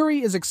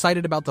 Fury is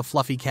excited about the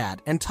fluffy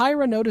cat, and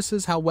Taira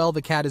notices how well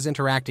the cat is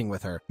interacting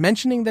with her,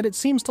 mentioning that it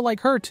seems to like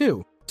her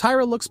too.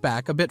 Taira looks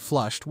back, a bit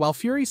flushed, while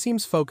Fury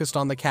seems focused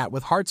on the cat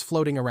with hearts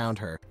floating around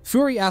her.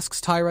 Fury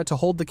asks Taira to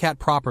hold the cat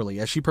properly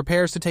as she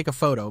prepares to take a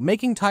photo,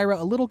 making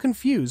Taira a little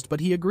confused, but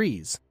he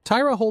agrees.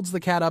 Taira holds the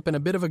cat up in a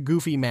bit of a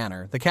goofy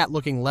manner, the cat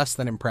looking less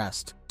than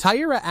impressed.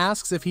 Taira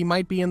asks if he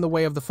might be in the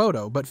way of the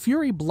photo, but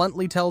Fury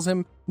bluntly tells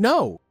him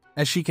no,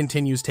 as she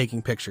continues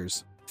taking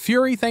pictures.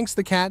 Fury thanks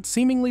the cat,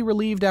 seemingly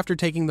relieved after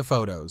taking the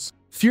photos.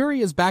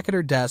 Fury is back at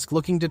her desk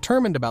looking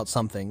determined about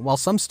something, while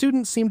some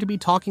students seem to be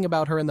talking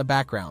about her in the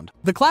background.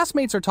 The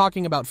classmates are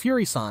talking about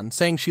Fury-san,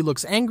 saying she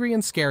looks angry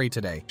and scary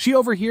today. She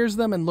overhears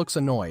them and looks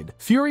annoyed.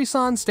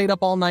 Fury-san stayed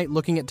up all night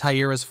looking at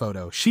Taira's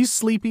photo. She's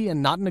sleepy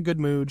and not in a good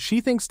mood. She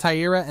thinks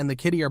Taira and the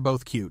kitty are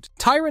both cute.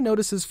 Taira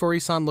notices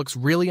Fury-san looks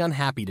really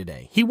unhappy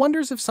today. He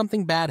wonders if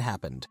something bad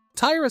happened.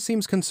 Taira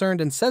seems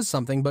concerned and says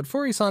something, but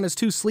Fury-san is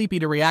too sleepy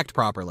to react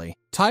properly.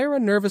 Taira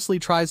nervously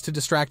tries to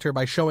distract her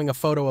by showing a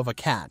photo of a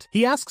cat.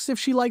 He asks if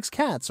she likes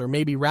cats or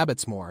maybe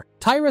rabbits more.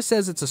 Taira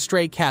says it's a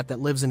stray cat that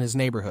lives in his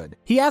neighborhood.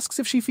 He asks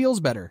if she feels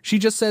better. She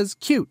just says,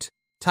 "Cute."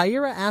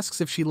 Taira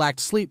asks if she lacked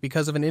sleep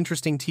because of an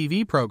interesting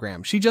TV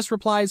program. She just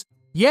replies,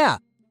 "Yeah,"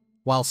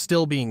 while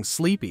still being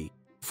sleepy.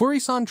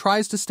 Fury-san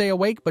tries to stay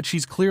awake, but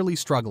she's clearly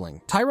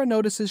struggling. Taira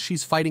notices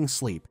she's fighting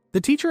sleep.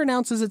 The teacher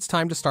announces it's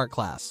time to start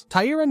class.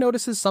 Taira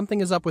notices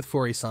something is up with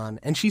Fury-san,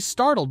 and she's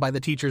startled by the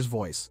teacher's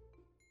voice.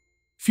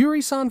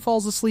 Fury-san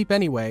falls asleep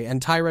anyway,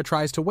 and Taira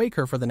tries to wake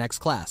her for the next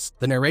class.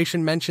 The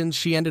narration mentions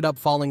she ended up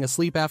falling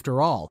asleep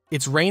after all.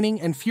 It's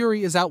raining, and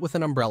Fury is out with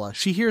an umbrella.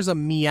 She hears a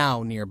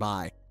meow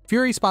nearby.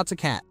 Fury spots a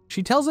cat.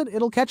 She tells it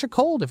it'll catch a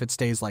cold if it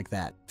stays like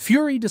that.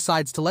 Fury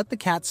decides to let the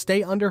cat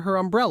stay under her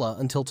umbrella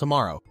until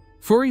tomorrow.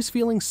 Fury's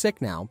feeling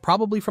sick now,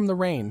 probably from the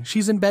rain.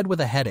 She's in bed with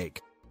a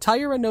headache.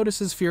 Taira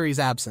notices Fury's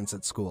absence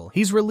at school.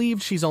 He's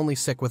relieved she's only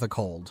sick with a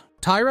cold.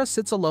 Taira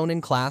sits alone in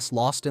class,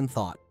 lost in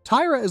thought.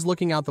 Taira is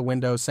looking out the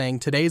window, saying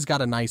today's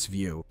got a nice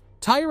view.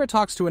 Taira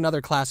talks to another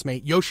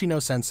classmate,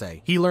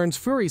 Yoshino-sensei. He learns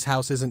Fury's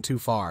house isn't too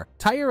far.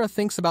 Taira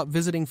thinks about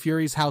visiting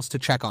Fury's house to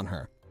check on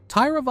her.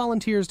 Taira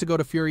volunteers to go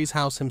to Fury's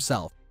house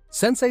himself.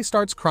 Sensei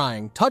starts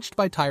crying, touched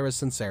by Taira's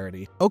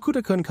sincerity.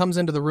 Okuda-kun comes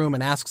into the room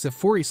and asks if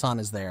Fury-san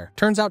is there.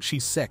 Turns out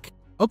she's sick.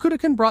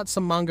 Okuda-kun brought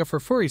some manga for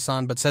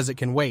Fury-san but says it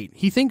can wait.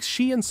 He thinks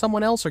she and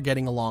someone else are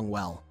getting along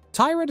well.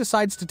 Taira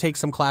decides to take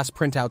some class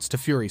printouts to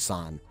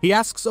Fury-san. He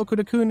asks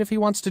Okuda-kun if he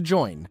wants to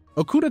join.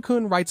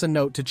 Okuda-kun writes a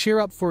note to cheer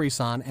up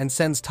Fury-san and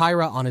sends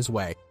Taira on his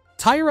way.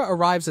 Taira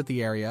arrives at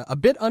the area, a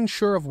bit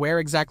unsure of where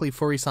exactly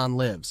Fury-san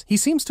lives. He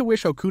seems to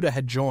wish Okuda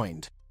had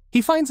joined.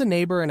 He finds a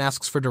neighbor and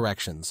asks for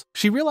directions.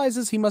 She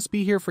realizes he must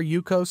be here for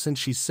Yuko since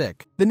she's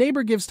sick. The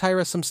neighbor gives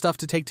Taira some stuff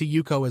to take to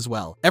Yuko as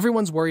well.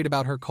 Everyone's worried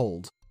about her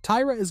cold.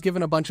 Taira is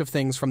given a bunch of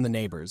things from the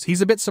neighbors.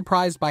 He's a bit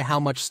surprised by how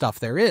much stuff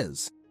there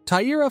is.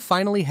 Taira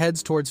finally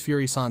heads towards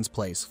Fury-san's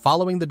place,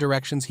 following the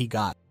directions he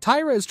got.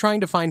 Taira is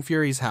trying to find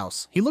Fury's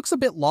house. He looks a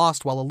bit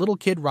lost while a little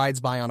kid rides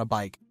by on a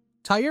bike.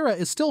 Taira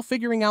is still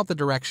figuring out the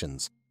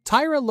directions.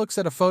 Taira looks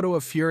at a photo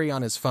of Fury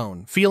on his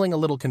phone, feeling a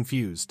little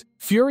confused.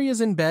 Fury is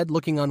in bed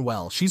looking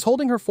unwell. She's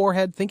holding her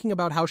forehead, thinking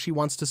about how she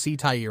wants to see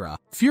Taira.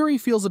 Fury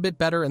feels a bit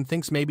better and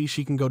thinks maybe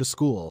she can go to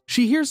school.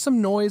 She hears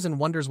some noise and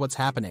wonders what's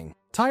happening.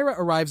 Taira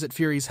arrives at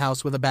Fury's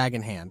house with a bag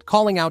in hand,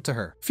 calling out to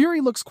her.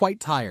 Fury looks quite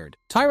tired.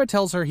 Taira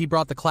tells her he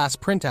brought the class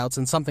printouts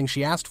and something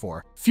she asked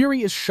for.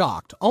 Fury is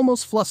shocked,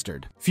 almost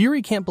flustered.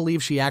 Fury can't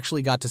believe she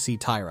actually got to see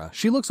Taira.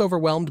 She looks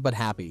overwhelmed but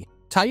happy.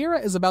 Taira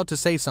is about to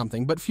say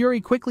something, but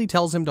Fury quickly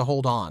tells him to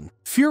hold on.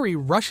 Fury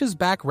rushes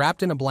back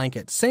wrapped in a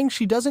blanket, saying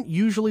she doesn't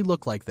usually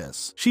look like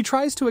this. She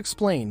tries to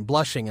explain,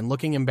 blushing and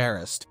looking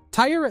embarrassed.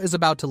 Taira is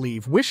about to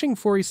leave, wishing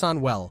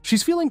Fury-san well.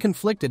 She's feeling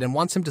conflicted and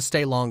wants him to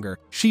stay longer.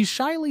 She's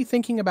shyly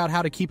thinking about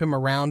how to keep him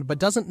around, but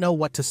doesn't know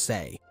what to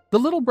say. The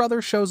little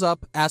brother shows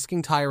up,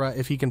 asking Taira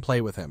if he can play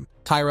with him.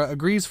 Taira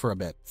agrees for a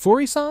bit.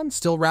 Fury-san,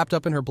 still wrapped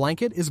up in her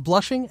blanket, is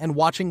blushing and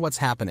watching what's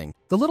happening.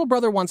 The little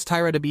brother wants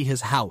Taira to be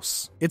his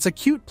house. It's a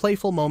cute,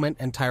 playful moment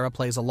and Taira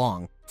plays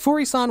along.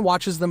 Fury-san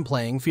watches them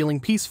playing, feeling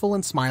peaceful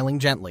and smiling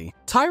gently.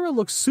 Taira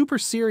looks super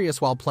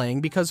serious while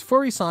playing because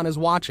Fury-san is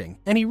watching,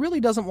 and he really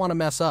doesn't want to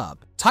mess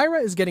up.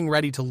 Taira is getting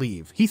ready to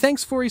leave. He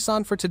thanks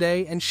Fury-san for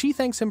today, and she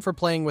thanks him for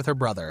playing with her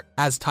brother.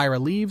 As Taira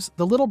leaves,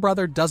 the little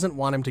brother doesn't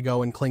want him to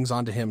go and clings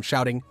onto him,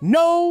 shouting,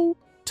 "No!"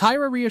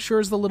 Taira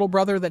reassures the little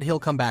brother that he'll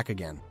come back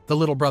again. The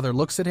little brother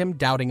looks at him,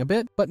 doubting a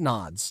bit, but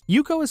nods.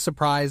 Yuko is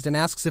surprised and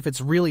asks if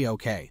it's really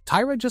okay.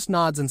 Taira just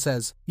nods and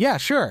says, "Yeah,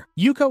 sure."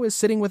 Yuko is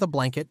sitting with a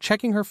blanket,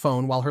 checking her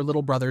phone while her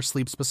little brother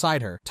sleeps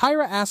beside her.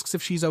 Taira asks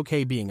if she's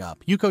okay being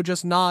up. Yuko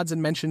just nods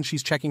and mentions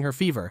she's checking her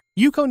fever.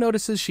 Yuko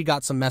notices she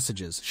got some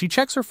messages. She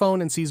checks her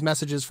phone and sees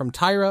messages from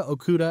Taira,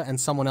 Okuda, and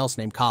someone else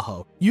named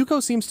Kaho.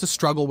 Yuko seems to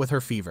struggle with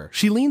her fever.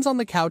 She leans on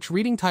the couch,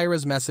 reading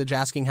Taira's message,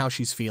 asking how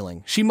she's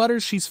feeling. She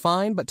mutters she's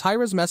fine, but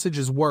Taira's message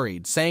is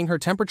worried, saying her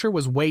temperature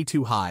was way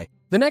too high.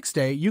 The next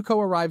day, Yuko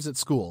arrives at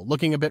school,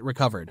 looking a bit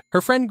recovered.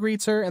 Her friend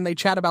greets her and they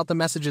chat about the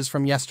messages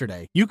from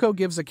yesterday. Yuko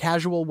gives a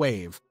casual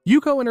wave.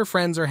 Yuko and her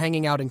friends are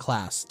hanging out in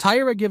class.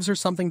 Taira gives her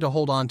something to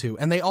hold on to,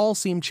 and they all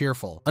seem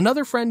cheerful.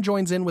 Another friend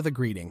joins in with a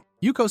greeting.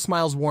 Yuko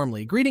smiles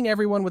warmly, greeting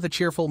everyone with a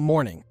cheerful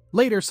morning.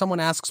 Later, someone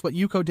asks what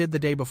Yuko did the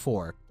day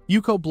before.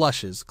 Yuko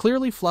blushes,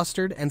 clearly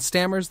flustered, and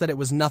stammers that it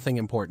was nothing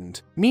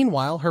important.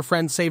 Meanwhile, her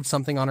friend saved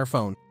something on her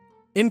phone.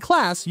 In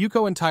class,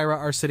 Yuko and Taira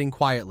are sitting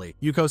quietly.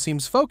 Yuko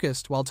seems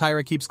focused, while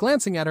Taira keeps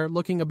glancing at her,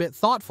 looking a bit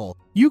thoughtful.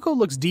 Yuko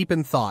looks deep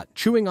in thought,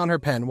 chewing on her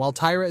pen, while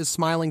Taira is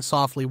smiling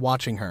softly,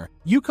 watching her.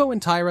 Yuko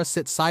and Taira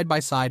sit side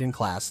by side in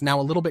class, now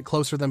a little bit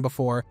closer than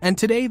before, and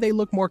today they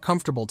look more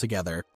comfortable together.